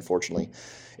recently, unfortunately.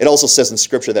 It also says in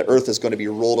Scripture that earth is going to be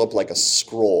rolled up like a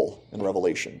scroll in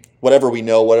Revelation. Whatever we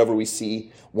know, whatever we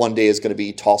see, one day is going to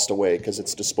be tossed away because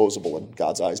it's disposable in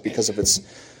God's eyes because of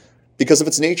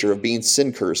its nature of being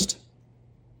sin-cursed.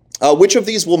 Which of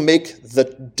these will make the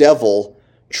devil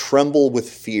tremble with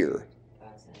fear?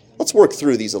 Let's work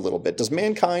through these a little bit. Does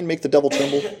mankind make the devil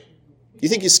tremble? You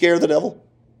think you scare the devil?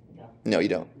 No, you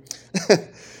don't.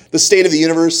 The state of the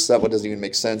universe, that one doesn't even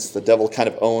make sense. The devil kind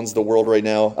of owns the world right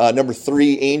now. Number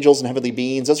 3, angels and heavenly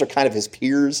beings. Those are kind of his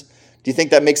peers. Do you think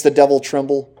that makes the devil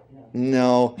tremble?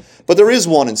 No. But there is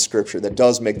one in Scripture that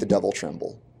does make the devil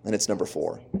tremble, and it's number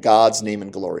 4, God's name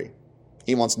and glory.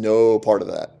 He wants no part of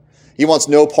that. He wants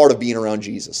no part of being around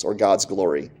Jesus or God's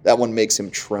glory. That one makes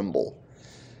him tremble.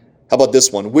 How about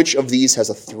this one? Which of these has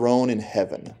a throne in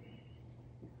heaven?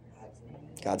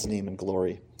 God's name and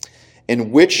glory.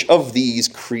 And which of these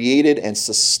created and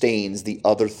sustains the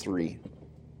other 3?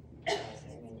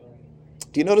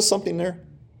 Do you notice something there?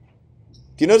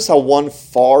 Do you notice how one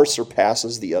far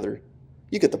surpasses the other?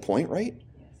 You get the point, right?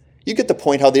 You get the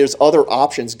point how there's other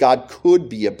options God could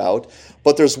be about,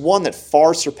 but there's one that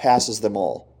far surpasses them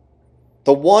all.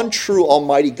 The one true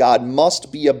Almighty God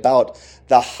must be about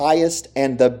the highest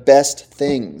and the best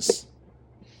things.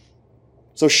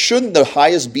 So shouldn't the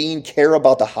highest being care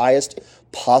about the highest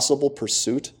possible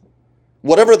pursuit?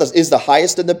 Whatever is the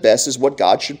highest and the best is what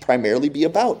God should primarily be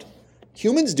about.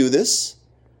 Humans do this,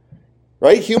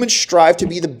 right? Humans strive to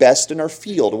be the best in our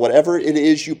field. Whatever it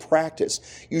is you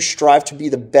practice, you strive to be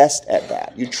the best at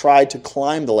that. You try to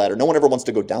climb the ladder. No one ever wants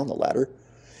to go down the ladder.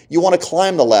 You want to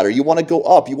climb the ladder. You want to go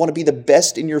up. You want to be the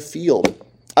best in your field.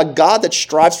 A God that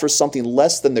strives for something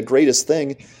less than the greatest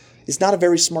thing is not a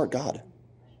very smart God.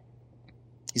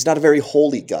 He's not a very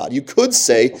holy God. You could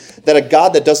say that a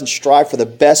God that doesn't strive for the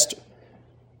best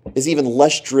is even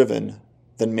less driven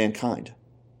than mankind,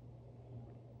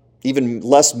 even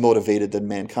less motivated than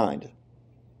mankind.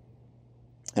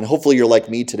 And hopefully you're like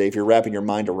me today if you're wrapping your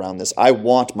mind around this. I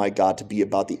want my God to be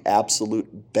about the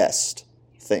absolute best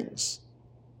things.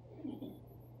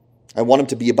 I want him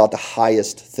to be about the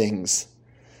highest things.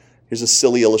 Here's a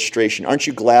silly illustration. Aren't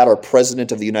you glad our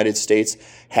President of the United States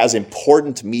has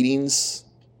important meetings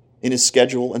in his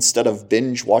schedule instead of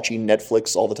binge watching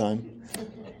Netflix all the time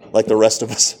like the rest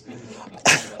of us?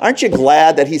 Aren't you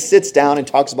glad that he sits down and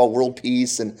talks about world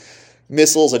peace and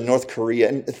missiles and North Korea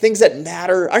and things that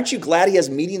matter? Aren't you glad he has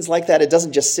meetings like that? It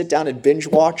doesn't just sit down and binge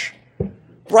watch,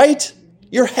 right?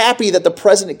 You're happy that the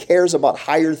president cares about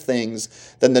higher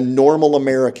things than the normal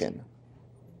American.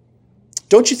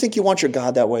 Don't you think you want your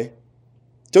God that way?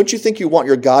 Don't you think you want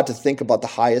your God to think about the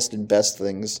highest and best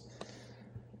things?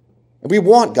 And we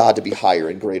want God to be higher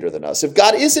and greater than us. If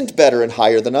God isn't better and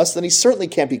higher than us, then he certainly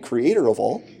can't be creator of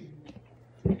all.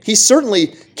 He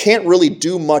certainly can't really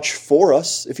do much for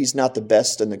us if he's not the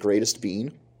best and the greatest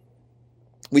being.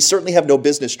 We certainly have no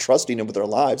business trusting him with our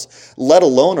lives, let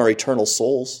alone our eternal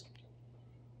souls.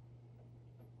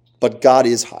 But God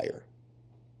is higher.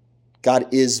 God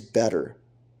is better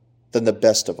than the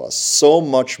best of us, so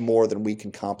much more than we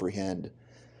can comprehend.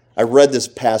 I read this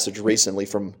passage recently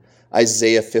from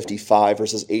Isaiah 55,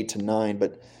 verses 8 to 9,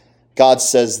 but God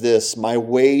says this, "My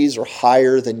ways are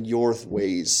higher than your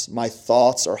ways. My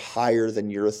thoughts are higher than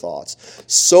your thoughts.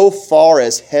 So far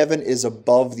as heaven is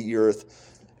above the earth,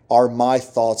 are my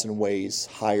thoughts and ways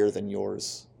higher than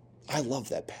yours." I love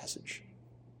that passage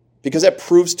because that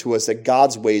proves to us that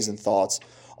God's ways and thoughts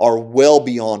are well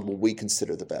beyond what we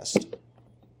consider the best.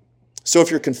 So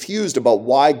if you're confused about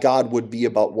why God would be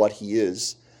about what he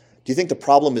is, do you think the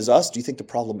problem is us? Do you think the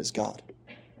problem is God?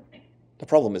 The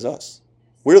problem is us.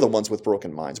 We're the ones with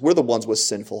broken minds. We're the ones with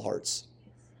sinful hearts.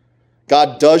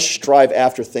 God does strive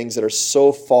after things that are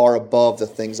so far above the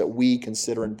things that we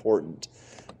consider important,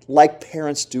 like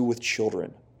parents do with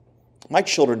children. My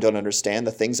children don't understand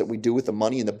the things that we do with the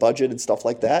money and the budget and stuff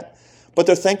like that, but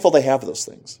they're thankful they have those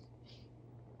things,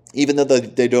 even though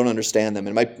they don't understand them.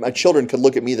 And my children could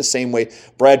look at me the same way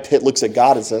Brad Pitt looks at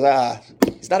God and says,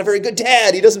 he's not a very good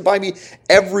dad. He doesn't buy me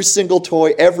every single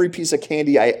toy, every piece of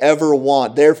candy I ever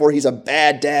want. Therefore, he's a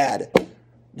bad dad.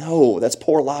 No, that's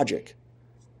poor logic.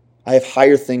 I have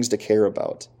higher things to care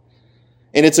about.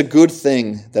 And it's a good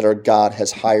thing that our God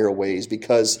has higher ways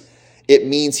because it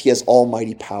means he has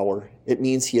almighty power. It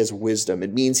means he has wisdom.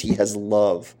 It means he has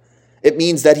love. It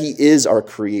means that he is our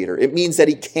creator. It means that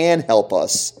he can help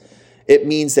us. It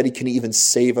means that he can even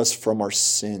save us from our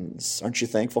sins. Aren't you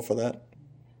thankful for that?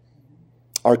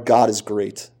 Our God is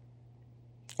great.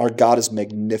 Our God is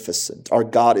magnificent. Our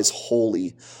God is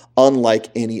holy, unlike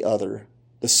any other.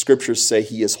 The scriptures say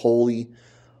he is holy,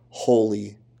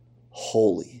 holy,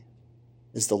 holy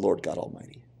is the Lord God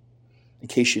Almighty. In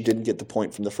case you didn't get the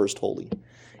point from the first holy,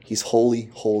 he's holy,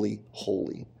 holy,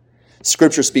 holy.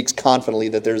 Scripture speaks confidently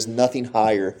that there is nothing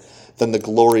higher than the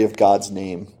glory of God's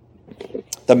name.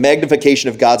 The magnification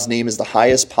of God's name is the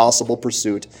highest possible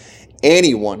pursuit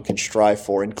anyone can strive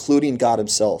for, including God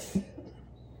himself.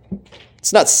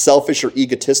 It's not selfish or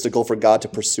egotistical for God to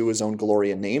pursue his own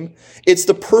glory and name. It's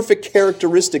the perfect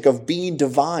characteristic of being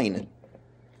divine.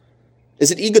 Is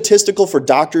it egotistical for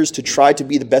doctors to try to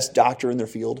be the best doctor in their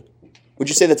field? Would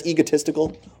you say that's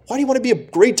egotistical? Why do you want to be a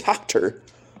great doctor?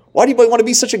 Why do you want to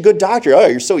be such a good doctor? Oh,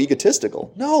 you're so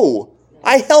egotistical. No,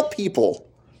 I help people.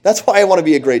 That's why I want to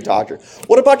be a great doctor.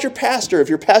 What about your pastor? If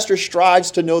your pastor strives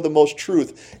to know the most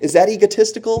truth, is that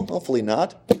egotistical? Hopefully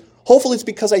not. Hopefully it's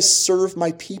because I serve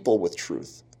my people with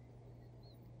truth.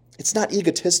 It's not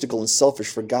egotistical and selfish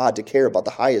for God to care about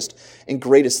the highest and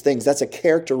greatest things. That's a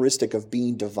characteristic of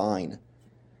being divine.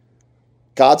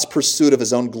 God's pursuit of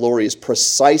his own glory is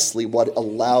precisely what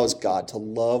allows God to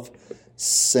love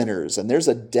sinners. And there's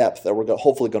a depth that we're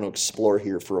hopefully going to explore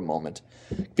here for a moment,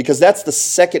 because that's the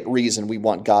second reason we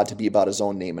want God to be about his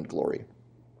own name and glory.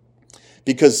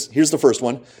 Because here's the first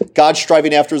one. God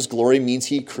striving after his glory means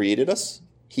he created us,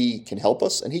 he can help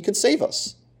us, and he can save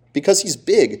us. Because he's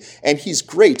big, and he's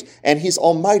great, and he's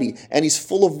almighty, and he's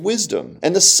full of wisdom.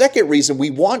 And the second reason we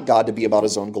want God to be about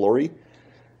his own glory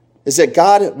is that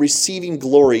God receiving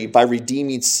glory by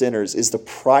redeeming sinners is the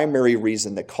primary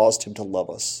reason that caused him to love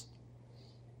us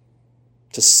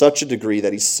to such a degree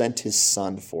that he sent his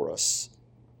son for us.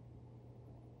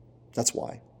 That's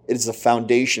why. It is the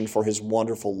foundation for his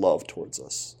wonderful love towards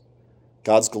us.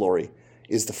 God's glory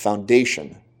is the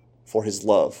foundation for his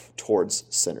love towards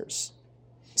sinners.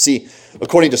 See,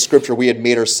 according to Scripture, we had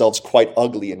made ourselves quite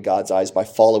ugly in God's eyes by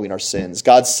following our sins.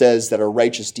 God says that our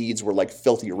righteous deeds were like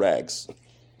filthy rags.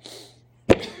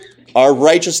 Our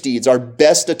righteous deeds, our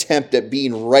best attempt at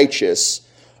being righteous,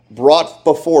 brought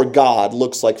before God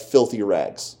looks like filthy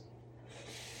rags.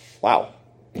 Wow.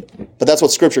 But that's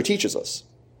what Scripture teaches us.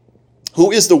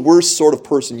 Who is the worst sort of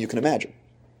person you can imagine?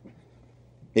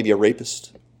 Maybe a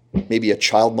rapist, maybe a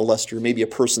child molester, maybe a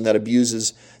person that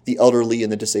abuses the elderly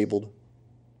and the disabled.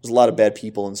 There's a lot of bad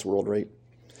people in this world, right?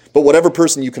 But whatever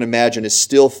person you can imagine is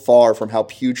still far from how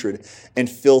putrid and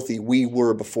filthy we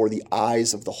were before the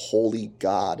eyes of the holy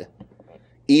God.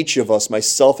 Each of us,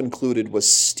 myself included,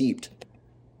 was steeped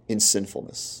in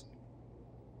sinfulness.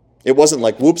 It wasn't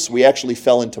like, whoops, we actually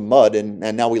fell into mud and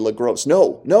now we look gross.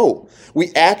 No.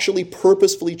 We actually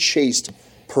purposefully chased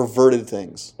perverted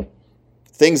things.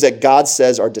 Things that God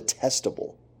says are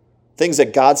detestable. Things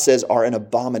that God says are an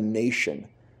abomination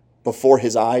before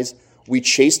his eyes. We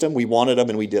chased them, we wanted them,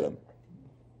 and we did them.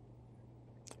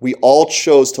 We all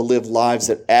chose to live lives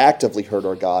that actively hurt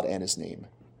our God and his name,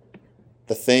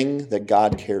 the thing that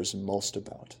God cares most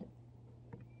about.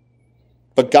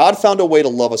 But God found a way to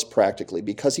love us practically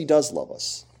because he does love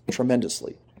us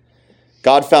tremendously.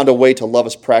 God found a way to love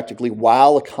us practically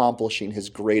while accomplishing his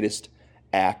greatest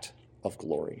act of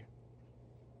glory.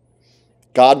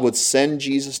 God would send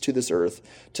Jesus to this earth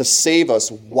to save us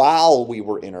while we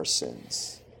were in our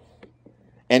sins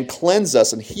and cleanse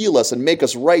us and heal us and make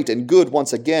us right and good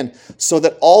once again so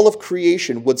that all of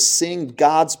creation would sing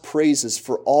God's praises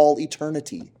for all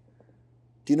eternity.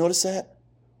 Do you notice that?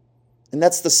 And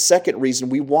that's the second reason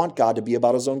we want God to be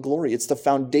about his own glory. It's the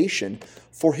foundation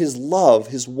for his love,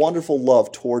 his wonderful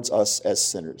love towards us as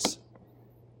sinners.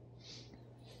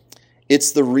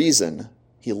 It's the reason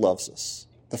he loves us.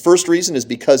 The first reason is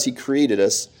because he created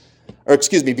us,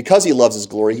 because he loves his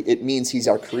glory. It means he's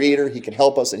our creator, he can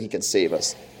help us, and he can save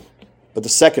us. But the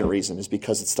second reason is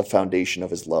because it's the foundation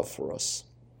of his love for us.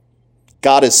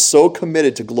 God is so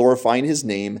committed to glorifying his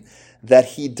name that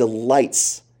he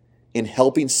delights in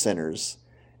helping sinners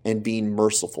and being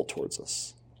merciful towards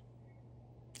us.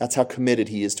 That's how committed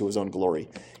he is to his own glory.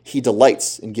 He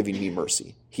delights in giving me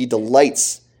mercy. He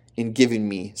delights in giving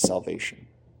me salvation.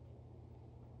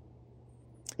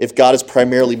 If God is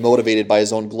primarily motivated by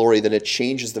his own glory, then it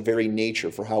changes the very nature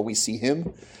for how we see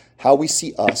him, how we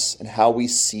see us, and how we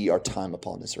see our time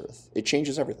upon this earth. It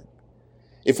changes everything.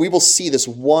 If we will see this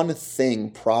one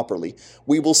thing properly,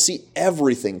 we will see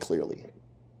everything clearly.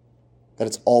 That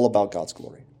it's all about God's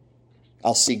glory.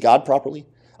 I'll see God properly,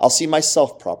 I'll see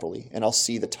myself properly, and I'll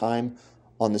see the time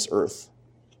on this earth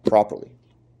properly.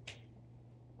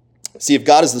 See, if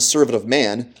God is the servant of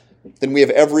man, then we have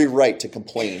every right to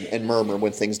complain and murmur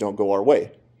when things don't go our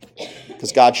way,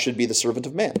 because God should be the servant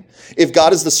of man. If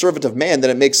God is the servant of man,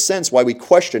 then it makes sense why we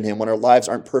question him when our lives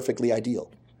aren't perfectly ideal.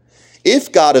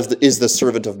 If God is the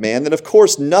servant of man, then of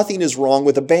course nothing is wrong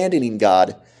with abandoning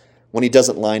God when he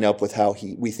doesn't line up with how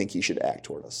we think he should act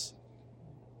toward us.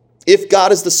 If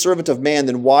God is the servant of man,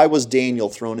 then why was Daniel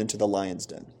thrown into the lion's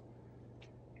den?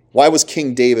 Why was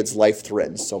King David's life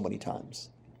threatened so many times?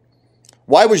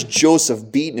 Why was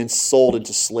Joseph beaten and sold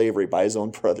into slavery by his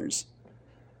own brothers?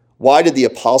 Why did the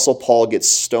Apostle Paul get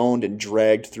stoned and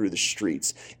dragged through the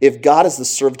streets? If God is the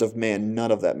servant of man,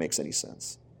 none of that makes any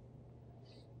sense.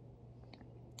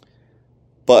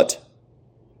 But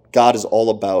God is all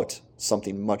about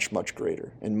something much, much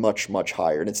greater and much, much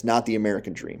higher. And it's not the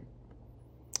American dream.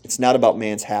 It's not about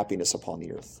man's happiness upon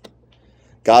the earth.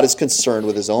 God is concerned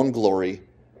with his own glory,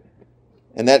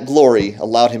 and that glory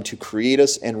allowed him to create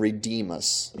us and redeem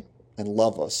us and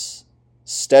love us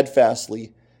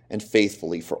steadfastly and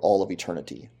faithfully for all of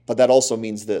eternity. But that also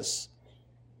means this: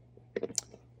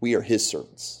 we are his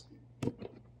servants.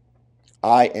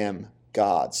 I am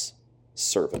God's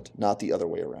servant, not the other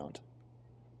way around.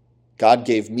 God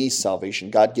gave me salvation.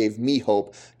 God gave me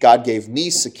hope. God gave me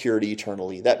security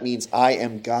eternally. That means I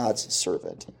am God's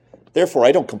servant. Therefore,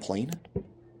 I don't complain.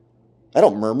 I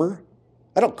don't murmur.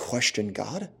 I don't question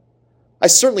God. I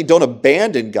certainly don't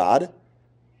abandon God,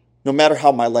 no matter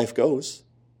how my life goes.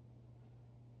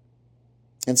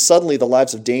 And suddenly the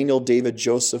lives of Daniel, David,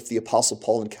 Joseph, the Apostle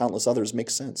Paul, and countless others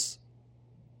make sense.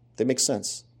 They make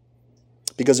sense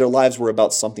because their lives were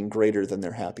about something greater than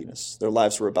their happiness. Their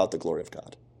lives were about the glory of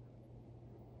God.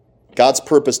 God's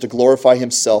purpose to glorify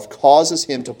himself causes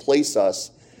him to place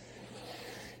us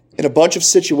in a bunch of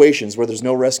situations where there's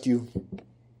no rescue,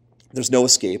 there's no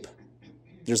escape,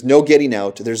 there's no getting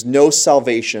out, there's no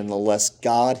salvation unless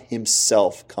God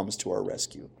himself comes to our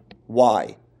rescue.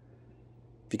 Why?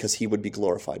 Because he would be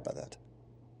glorified by that.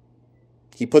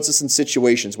 He puts us in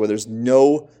situations where there's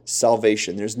no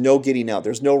salvation, there's no getting out,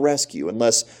 there's no rescue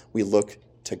unless we look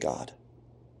to God.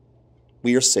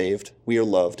 We are saved, we are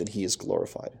loved, and he is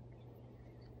glorified.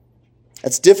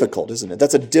 That's difficult, isn't it?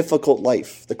 That's a difficult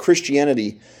life. The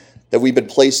Christianity that we've been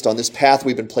placed on, this path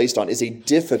we've been placed on, is a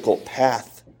difficult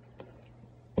path.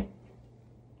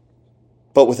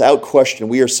 But without question,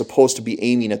 we are supposed to be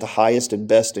aiming at the highest and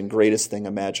best and greatest thing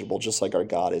imaginable, just like our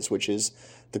God is, which is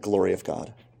the glory of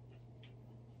God.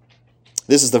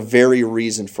 This is the very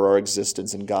reason for our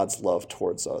existence and God's love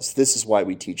towards us. This is why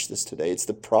we teach this today. It's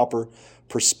the proper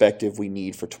perspective we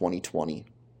need for 2020.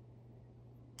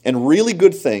 And really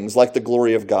good things, like the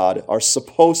glory of God, are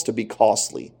supposed to be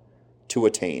costly to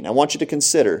attain. I want you to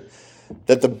consider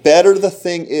that the better the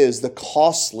thing is, the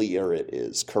costlier it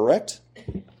is, correct?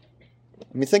 I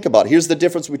mean, think about it. Here's the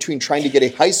difference between trying to get a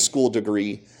high school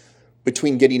degree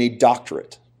between getting a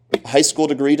doctorate. A high school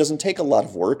degree doesn't take a lot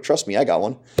of work. Trust me, I got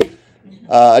one.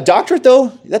 A doctorate, though,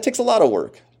 that takes a lot of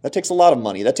work. That takes a lot of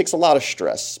money. That takes a lot of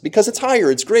stress because it's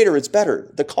higher, it's greater, it's better.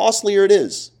 The costlier it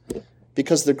is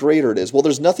because the greater it is. Well,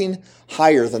 there's nothing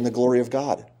higher than the glory of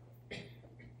God.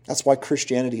 That's why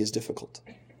Christianity is difficult.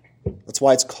 That's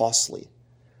why it's costly.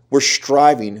 We're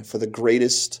striving for the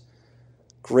greatest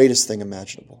thing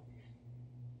imaginable,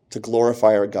 to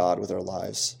glorify our God with our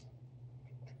lives.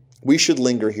 We should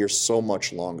linger here so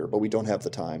much longer, but we don't have the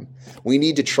time. We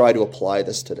need to try to apply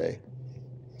this today.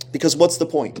 Because what's the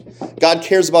point? God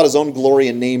cares about his own glory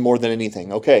and name more than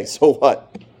anything. Okay, so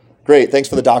what? Great, thanks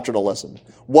for the doctrinal lesson.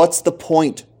 What's the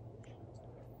point?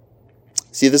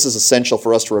 See, this is essential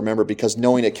for us to remember because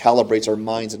knowing it calibrates our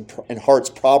minds and hearts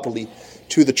properly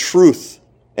to the truth,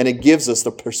 and it gives us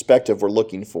the perspective we're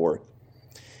looking for.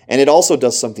 And it also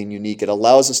does something unique. It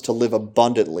allows us to live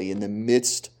abundantly in the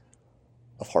midst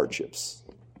of hardships.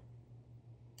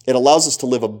 It allows us to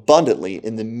live abundantly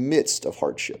in the midst of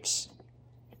hardships.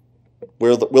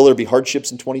 Will there be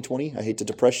hardships in 2020? I hate to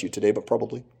depress you today, but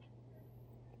probably.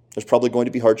 There's probably going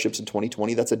to be hardships in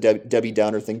 2020. That's a Debbie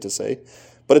Downer thing to say,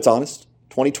 but it's honest.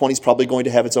 2020 is probably going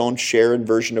to have its own share and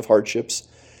version of hardships,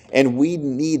 and we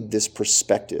need this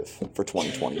perspective for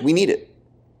 2020. We need it.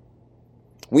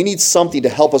 We need something to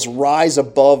help us rise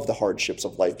above the hardships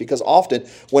of life, because often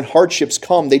when hardships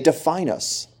come, they define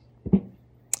us.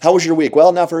 How was your week?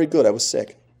 Well, not very good. I was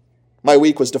sick. My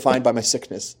week was defined by my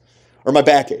sickness or my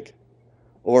backache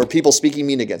or people speaking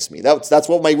mean against me. That's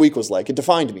what my week was like. It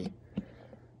defined me.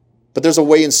 But there's a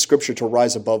way in Scripture to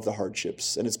rise above the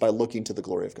hardships, and it's by looking to the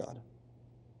glory of God.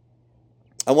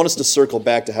 I want us to circle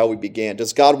back to how we began.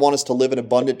 Does God want us to live an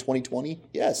abundant 2020?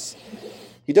 Yes,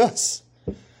 he does.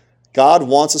 God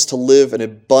wants us to live an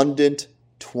abundant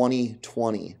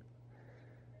 2020.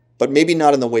 But maybe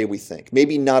not in the way we think.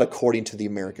 Maybe not according to the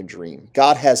American dream.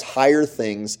 God has higher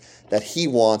things that he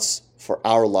wants for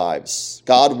our lives.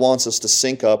 God wants us to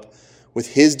sync up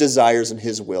with his desires and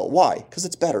his will. Why? Because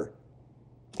it's better.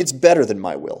 It's better than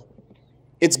my will.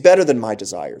 It's better than my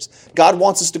desires. God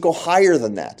wants us to go higher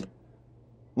than that.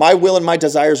 My will and my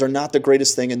desires are not the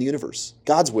greatest thing in the universe.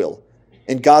 God's will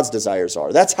and God's desires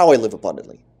are. That's how I live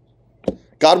abundantly.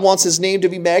 God wants his name to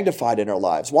be magnified in our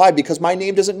lives. Why? Because my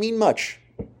name doesn't mean much.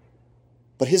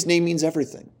 But his name means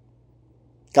everything.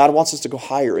 God wants us to go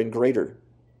higher and greater.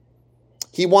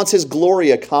 He wants his glory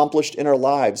accomplished in our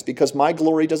lives because my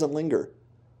glory doesn't linger.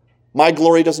 My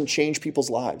glory doesn't change people's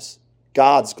lives.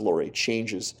 God's glory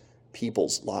changes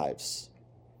people's lives.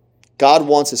 God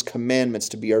wants his commandments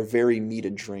to be our very meat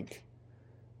and drink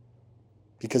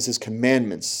because his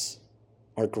commandments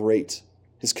are great.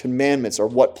 His commandments are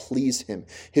what please him.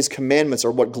 His commandments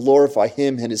are what glorify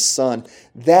him and his Son.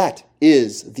 That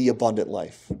is the abundant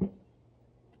life.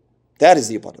 That is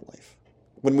the abundant life.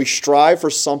 When we strive for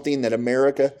something that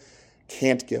America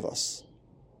can't give us,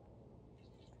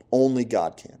 only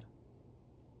God can.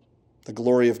 The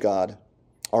glory of God,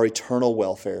 our eternal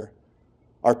welfare,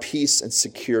 our peace and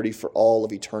security for all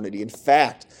of eternity. In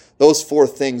fact, those four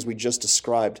things we just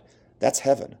described, that's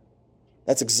heaven.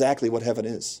 That's exactly what heaven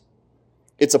is.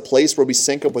 It's a place where we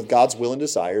sync up with God's will and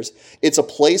desires. It's a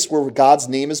place where God's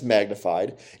name is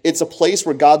magnified. It's a place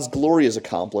where God's glory is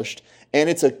accomplished. And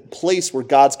it's a place where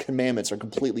God's commandments are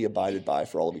completely abided by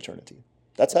for all of eternity.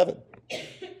 That's heaven.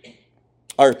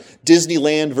 Our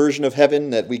Disneyland version of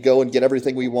heaven that we go and get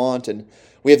everything we want and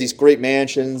we have these great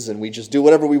mansions and we just do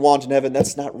whatever we want in heaven,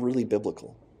 that's not really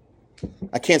biblical.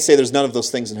 I can't say there's none of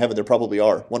those things in heaven. There probably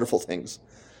are wonderful things.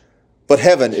 But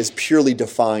heaven is purely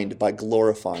defined by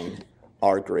glorifying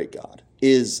our great God.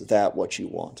 Is that what you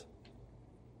want?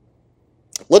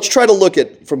 Let's try to look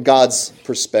at, from God's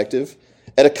perspective,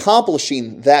 at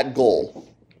accomplishing that goal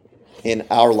in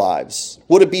our lives.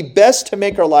 Would it be best to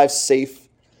make our lives safe,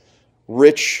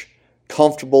 rich,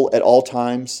 comfortable at all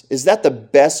times? Is that the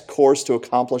best course to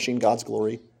accomplishing God's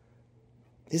glory?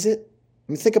 Is it?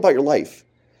 I mean, think about your life.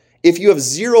 If you have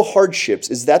zero hardships,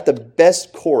 is that the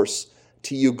best course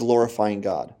to you glorifying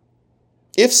God?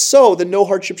 If so, then no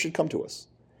hardship should come to us.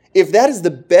 If that is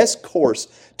the best course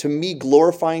to me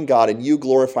glorifying God and you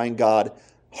glorifying God,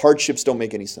 hardships don't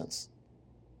make any sense.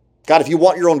 God, if you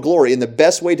want your own glory, and the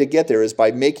best way to get there is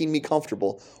by making me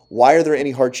comfortable, why are there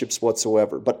any hardships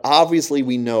whatsoever? But obviously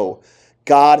we know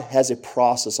God has a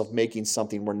process of making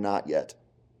something we're not yet.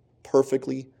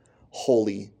 Perfectly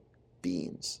holy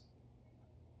beings.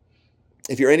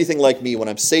 If you're anything like me, when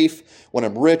I'm safe, when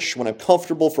I'm rich, when I'm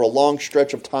comfortable for a long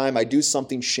stretch of time, I do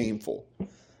something shameful.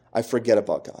 I forget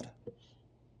about God.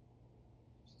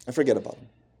 I forget about him.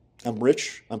 I'm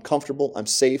rich, I'm comfortable, I'm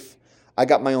safe. I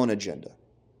got my own agenda.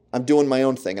 I'm doing my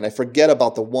own thing, and I forget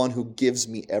about the one who gives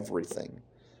me everything.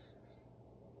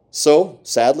 So,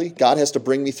 sadly, God has to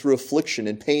bring me through affliction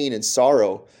and pain and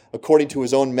sorrow according to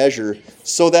his own measure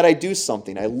so that I do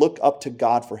something. I look up to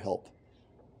God for help.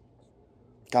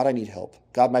 God, I need help.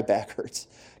 God, my back hurts.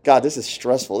 God, this is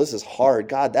stressful. This is hard.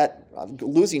 God,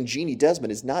 losing Jeannie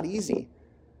Desmond is not easy.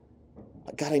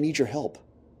 God, I need your help.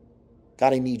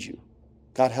 God, I need you.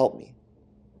 God, help me.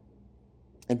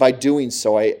 And by doing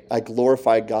so, I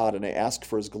glorify God and I ask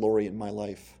for his glory in my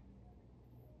life.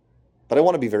 But I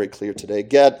want to be very clear today.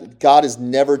 God is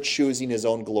never choosing his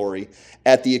own glory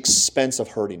at the expense of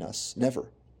hurting us. Never.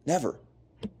 Never.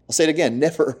 I'll say it again.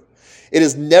 Never. It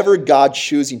is never God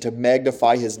choosing to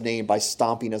magnify his name by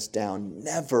stomping us down.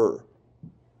 Never.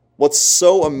 What's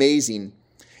so amazing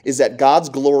is that God's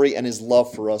glory and his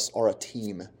love for us are a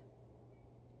team.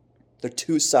 They're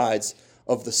two sides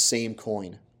of the same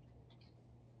coin.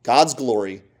 God's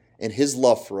glory and his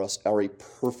love for us are a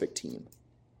perfect team.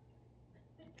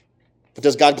 But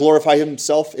does God glorify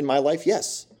himself in my life?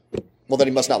 Yes. Well, then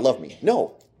he must not love me.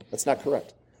 No, that's not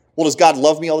correct. Well, does God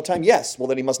love me all the time? Yes. Well,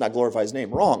 then he must not glorify his name.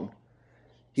 Wrong.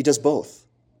 He does both.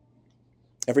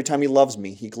 Every time he loves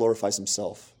me, he glorifies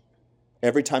himself.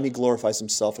 Every time he glorifies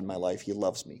himself in my life, he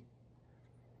loves me.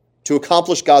 To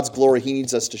accomplish God's glory, he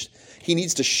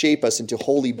needs to shape us into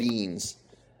holy beings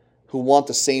who want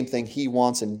the same thing he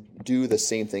wants and do the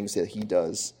same things that he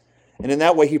does. And in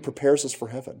that way, he prepares us for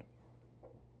heaven.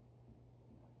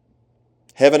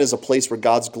 Heaven is a place where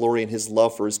God's glory and his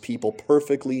love for his people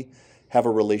perfectly have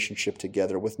a relationship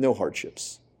together with no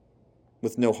hardships.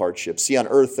 With no hardships. See, on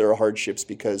earth there are hardships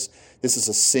because this is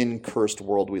a sin-cursed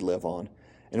world we live on.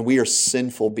 And we are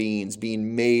sinful beings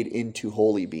being made into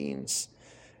holy beings.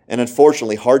 And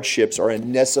unfortunately, hardships are a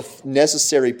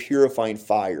necessary purifying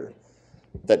fire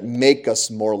that make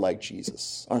us more like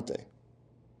Jesus, aren't they?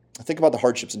 Think about the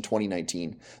hardships in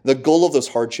 2019. The goal of those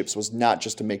hardships was not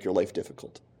just to make your life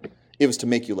difficult. It was to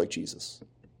make you like Jesus.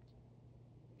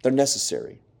 They're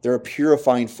necessary. They're a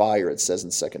purifying fire, it says in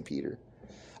 2 Peter.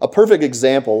 A perfect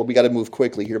example, we got to move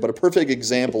quickly here, but a perfect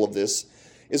example of this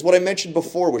is what I mentioned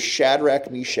before with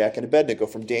Shadrach, Meshach, and Abednego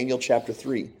from Daniel chapter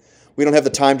 3. We don't have the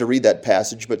time to read that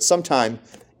passage, but sometime,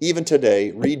 even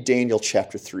today, read Daniel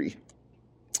chapter 3.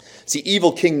 See,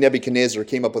 evil King Nebuchadnezzar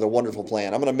came up with a wonderful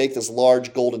plan. I'm going to make this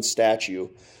large golden statue.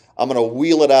 I'm going to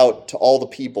wheel it out to all the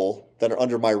people that are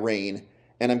under my reign,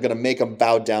 and I'm going to make them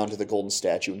bow down to the golden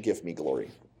statue and give me glory.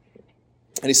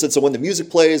 And he said, so when the music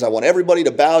plays, I want everybody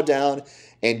to bow down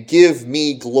and give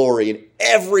me glory. And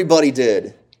everybody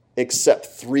did, except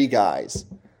 3 guys.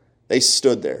 They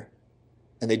stood there,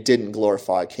 and they didn't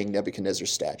glorify King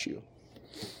Nebuchadnezzar's statue.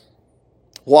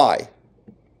 Why?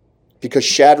 Because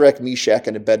Shadrach, Meshach,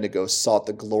 and Abednego sought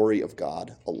the glory of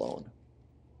God alone.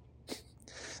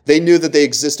 They knew that they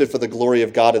existed for the glory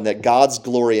of God and that God's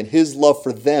glory and his love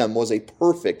for them was a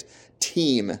perfect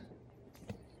team.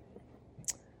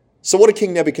 So what did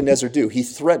King Nebuchadnezzar do? He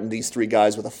threatened these 3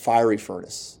 guys with a fiery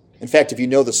furnace. In fact, if you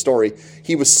know the story,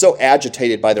 he was so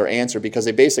agitated by their answer because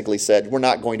they basically said, we're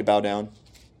not going to bow down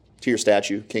to your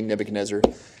statue, King Nebuchadnezzar.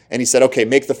 And he said, okay,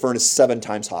 make the furnace 7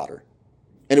 times hotter.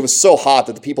 And it was so hot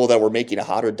that the people that were making it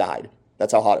hotter died.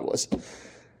 That's how hot it was.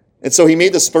 And so he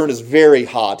made this furnace very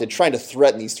hot and trying to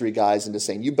threaten these 3 guys into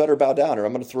saying, you better bow down or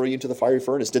I'm going to throw you into the fiery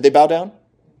furnace. Did they bow down?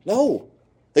 No.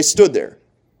 They stood there.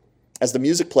 As the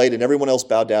music played and everyone else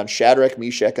bowed down, Shadrach,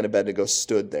 Meshach, and Abednego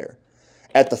stood there.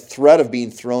 At the threat of being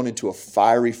thrown into a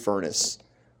fiery furnace,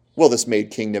 well, this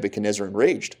made King Nebuchadnezzar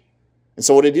enraged. And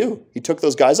so what did he do? He took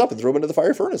those guys up and threw them into the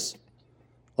fiery furnace.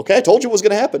 Okay, I told you what was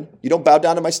going to happen. You don't bow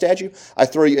down to my statue, I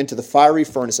throw you into the fiery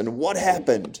furnace. And what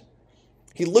happened?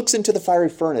 He looks into the fiery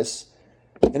furnace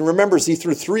and remembers he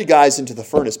threw 3 guys into the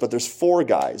furnace, but there's 4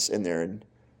 guys in there, and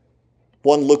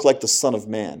one looked like the Son of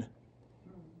Man.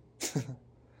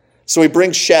 So he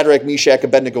brings Shadrach, Meshach,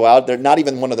 Abednego out. Not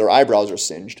even one of their eyebrows are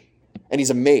singed. And he's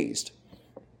amazed.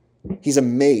 He's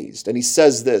amazed. And he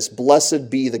says this, blessed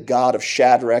be the God of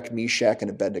Shadrach, Meshach, and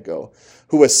Abednego,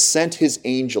 who has sent his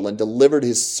angel and delivered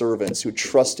his servants who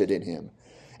trusted in him,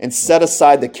 and set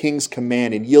aside the king's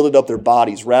command and yielded up their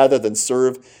bodies rather than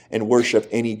serve and worship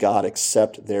any god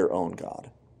except their own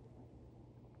God.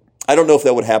 I don't know if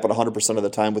that would happen 100% of the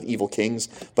time with evil kings,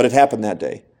 but it happened that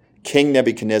day. King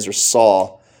Nebuchadnezzar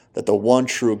saw that the one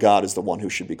true God is the one who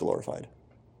should be glorified.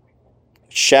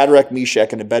 Shadrach,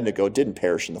 Meshach, and Abednego didn't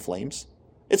perish in the flames.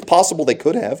 It's possible they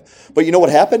could have, but you know what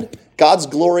happened? God's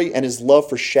glory and his love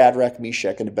for Shadrach,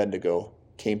 Meshach, and Abednego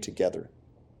came together.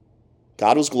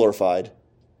 God was glorified,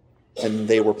 and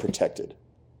they were protected.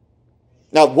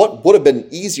 Now, what would have been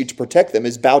easier to protect them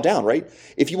is bow down, right?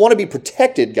 If you want to be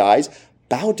protected, guys,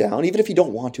 bow down. Even if you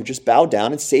don't want to, just bow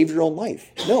down and save your own life.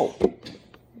 No.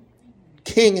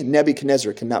 King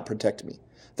Nebuchadnezzar cannot protect me.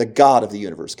 The God of the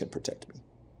universe can protect me.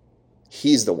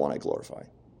 He's the one I glorify.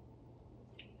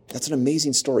 That's an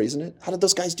amazing story, isn't it? How did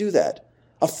those guys do that?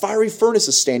 A fiery furnace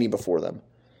is standing before them.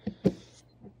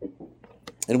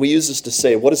 And we use this to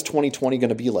say, what is 2020 going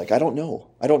to be like? I don't know.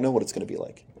 I don't know what it's going to be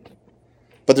like.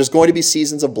 But there's going to be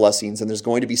seasons of blessings and there's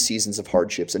going to be seasons of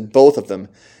hardships. And both of them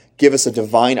give us a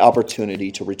divine opportunity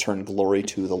to return glory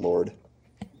to the Lord.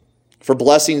 For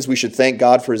blessings, we should thank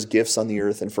God for his gifts on the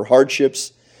earth. And for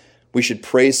hardships, we should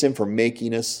praise him for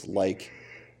making us like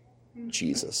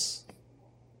Jesus.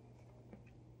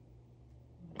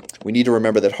 We need to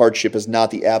remember that hardship is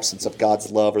not the absence of God's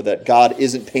love or that God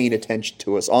isn't paying attention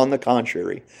to us. On the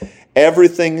contrary,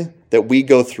 everything that we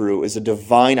go through is a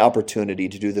divine opportunity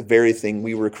to do the very thing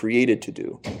we were created to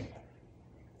do,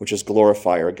 which is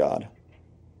glorify our God.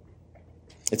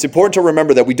 It's important to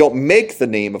remember that we don't make the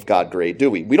name of God great, do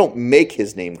we? We don't make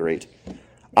his name great.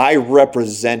 I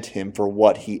represent him for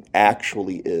what he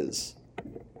actually is.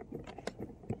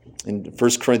 In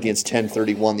 1 Corinthians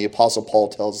 10:31, the Apostle Paul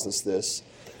tells us this.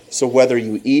 So whether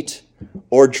you eat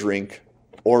or drink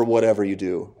or whatever you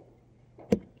do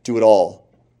it all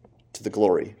to the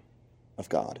glory of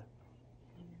God.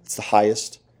 It's the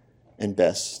highest and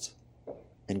best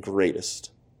and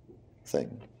greatest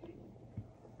thing.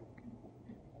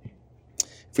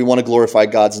 If we want to glorify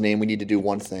God's name, we need to do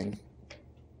one thing.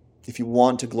 If you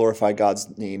want to glorify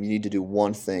God's name, you need to do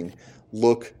one thing.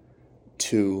 Look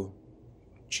to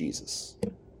Jesus.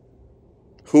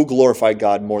 Who glorified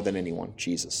God more than anyone?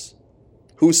 Jesus.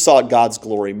 Who sought God's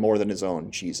glory more than his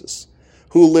own? Jesus.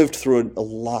 Who lived through a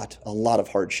lot of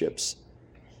hardships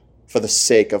for the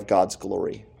sake of God's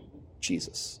glory?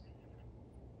 Jesus.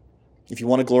 If you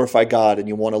want to glorify God and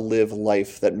you want to live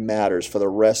life that matters for the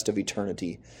rest of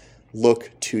eternity,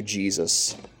 look to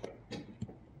Jesus.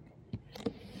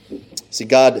 See,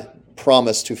 God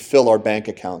promised to fill our bank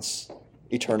accounts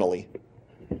eternally.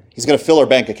 He's going to fill our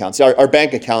bank accounts. Our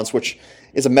bank accounts, which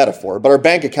is a metaphor, but our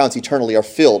bank accounts eternally are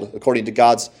filled according to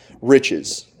God's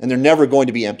riches, and they're never going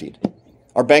to be emptied.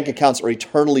 Our bank accounts are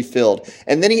eternally filled.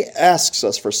 And then he asks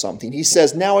us for something. He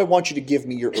says, now I want you to give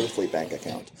me your earthly bank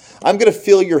account. I'm going to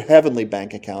fill your heavenly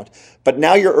bank account, but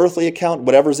now your earthly account,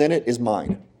 whatever's in it, is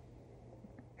mine.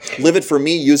 Live it for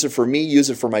me, use it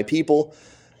for my people,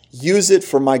 use it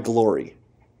for my glory.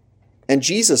 And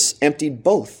Jesus emptied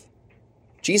both.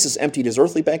 Jesus emptied his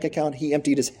earthly bank account, he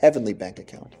emptied his heavenly bank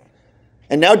account.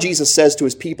 And now Jesus says to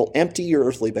his people, empty your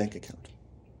earthly bank account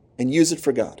and use it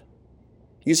for God.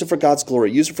 Use it for God's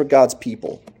glory. Use it for God's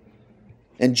people.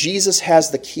 And Jesus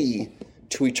has the key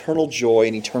to eternal joy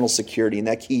and eternal security, and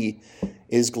that key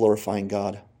is glorifying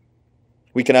God.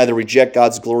 We can either reject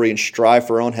God's glory and strive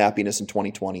for our own happiness in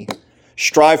 2020,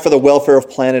 strive for the welfare of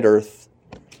planet Earth,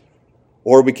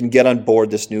 or we can get on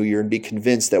board this new year and be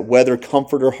convinced that whether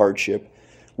comfort or hardship,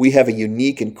 we have a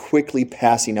unique and quickly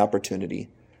passing opportunity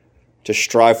to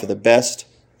strive for the best,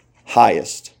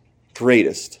 highest,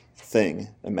 greatest thing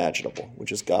imaginable,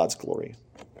 which is God's glory.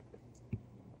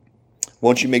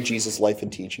 Won't you make Jesus' life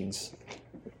and teachings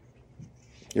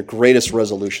your greatest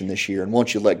resolution this year, and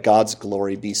won't you let God's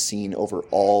glory be seen over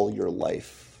all your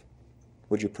life?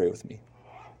 Would you pray with me?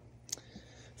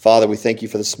 Father, we thank you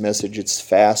for this message. It's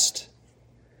fast.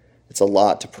 It's a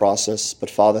lot to process,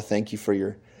 but Father, thank you for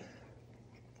your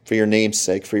name's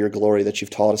sake, for your glory that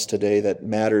you've taught us today that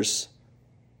matters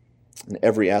in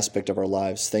every aspect of our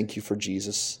lives. Thank you for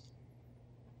Jesus.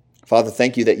 Father,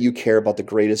 thank you that you care about the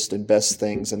greatest and best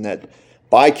things, and that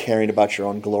by caring about your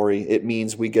own glory, it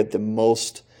means we get the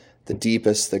most, the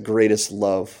deepest, the greatest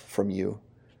love from you.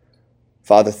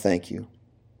 Father, thank you.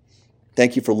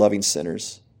 Thank you for loving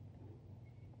sinners.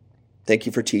 Thank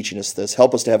you for teaching us this.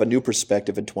 Help us to have a new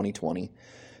perspective in 2020,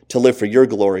 to live for your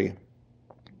glory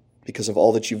because of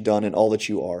all that you've done and all that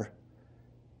you are.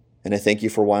 And I thank you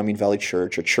for Wyoming Valley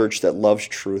Church, a church that loves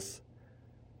truth.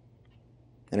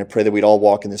 And I pray that we'd all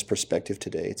walk in this perspective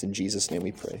today. It's in Jesus' name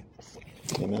we pray.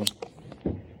 Amen.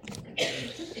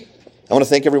 I want to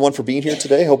thank everyone for being here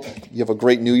today. Hope you have a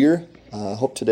great new year. Hope today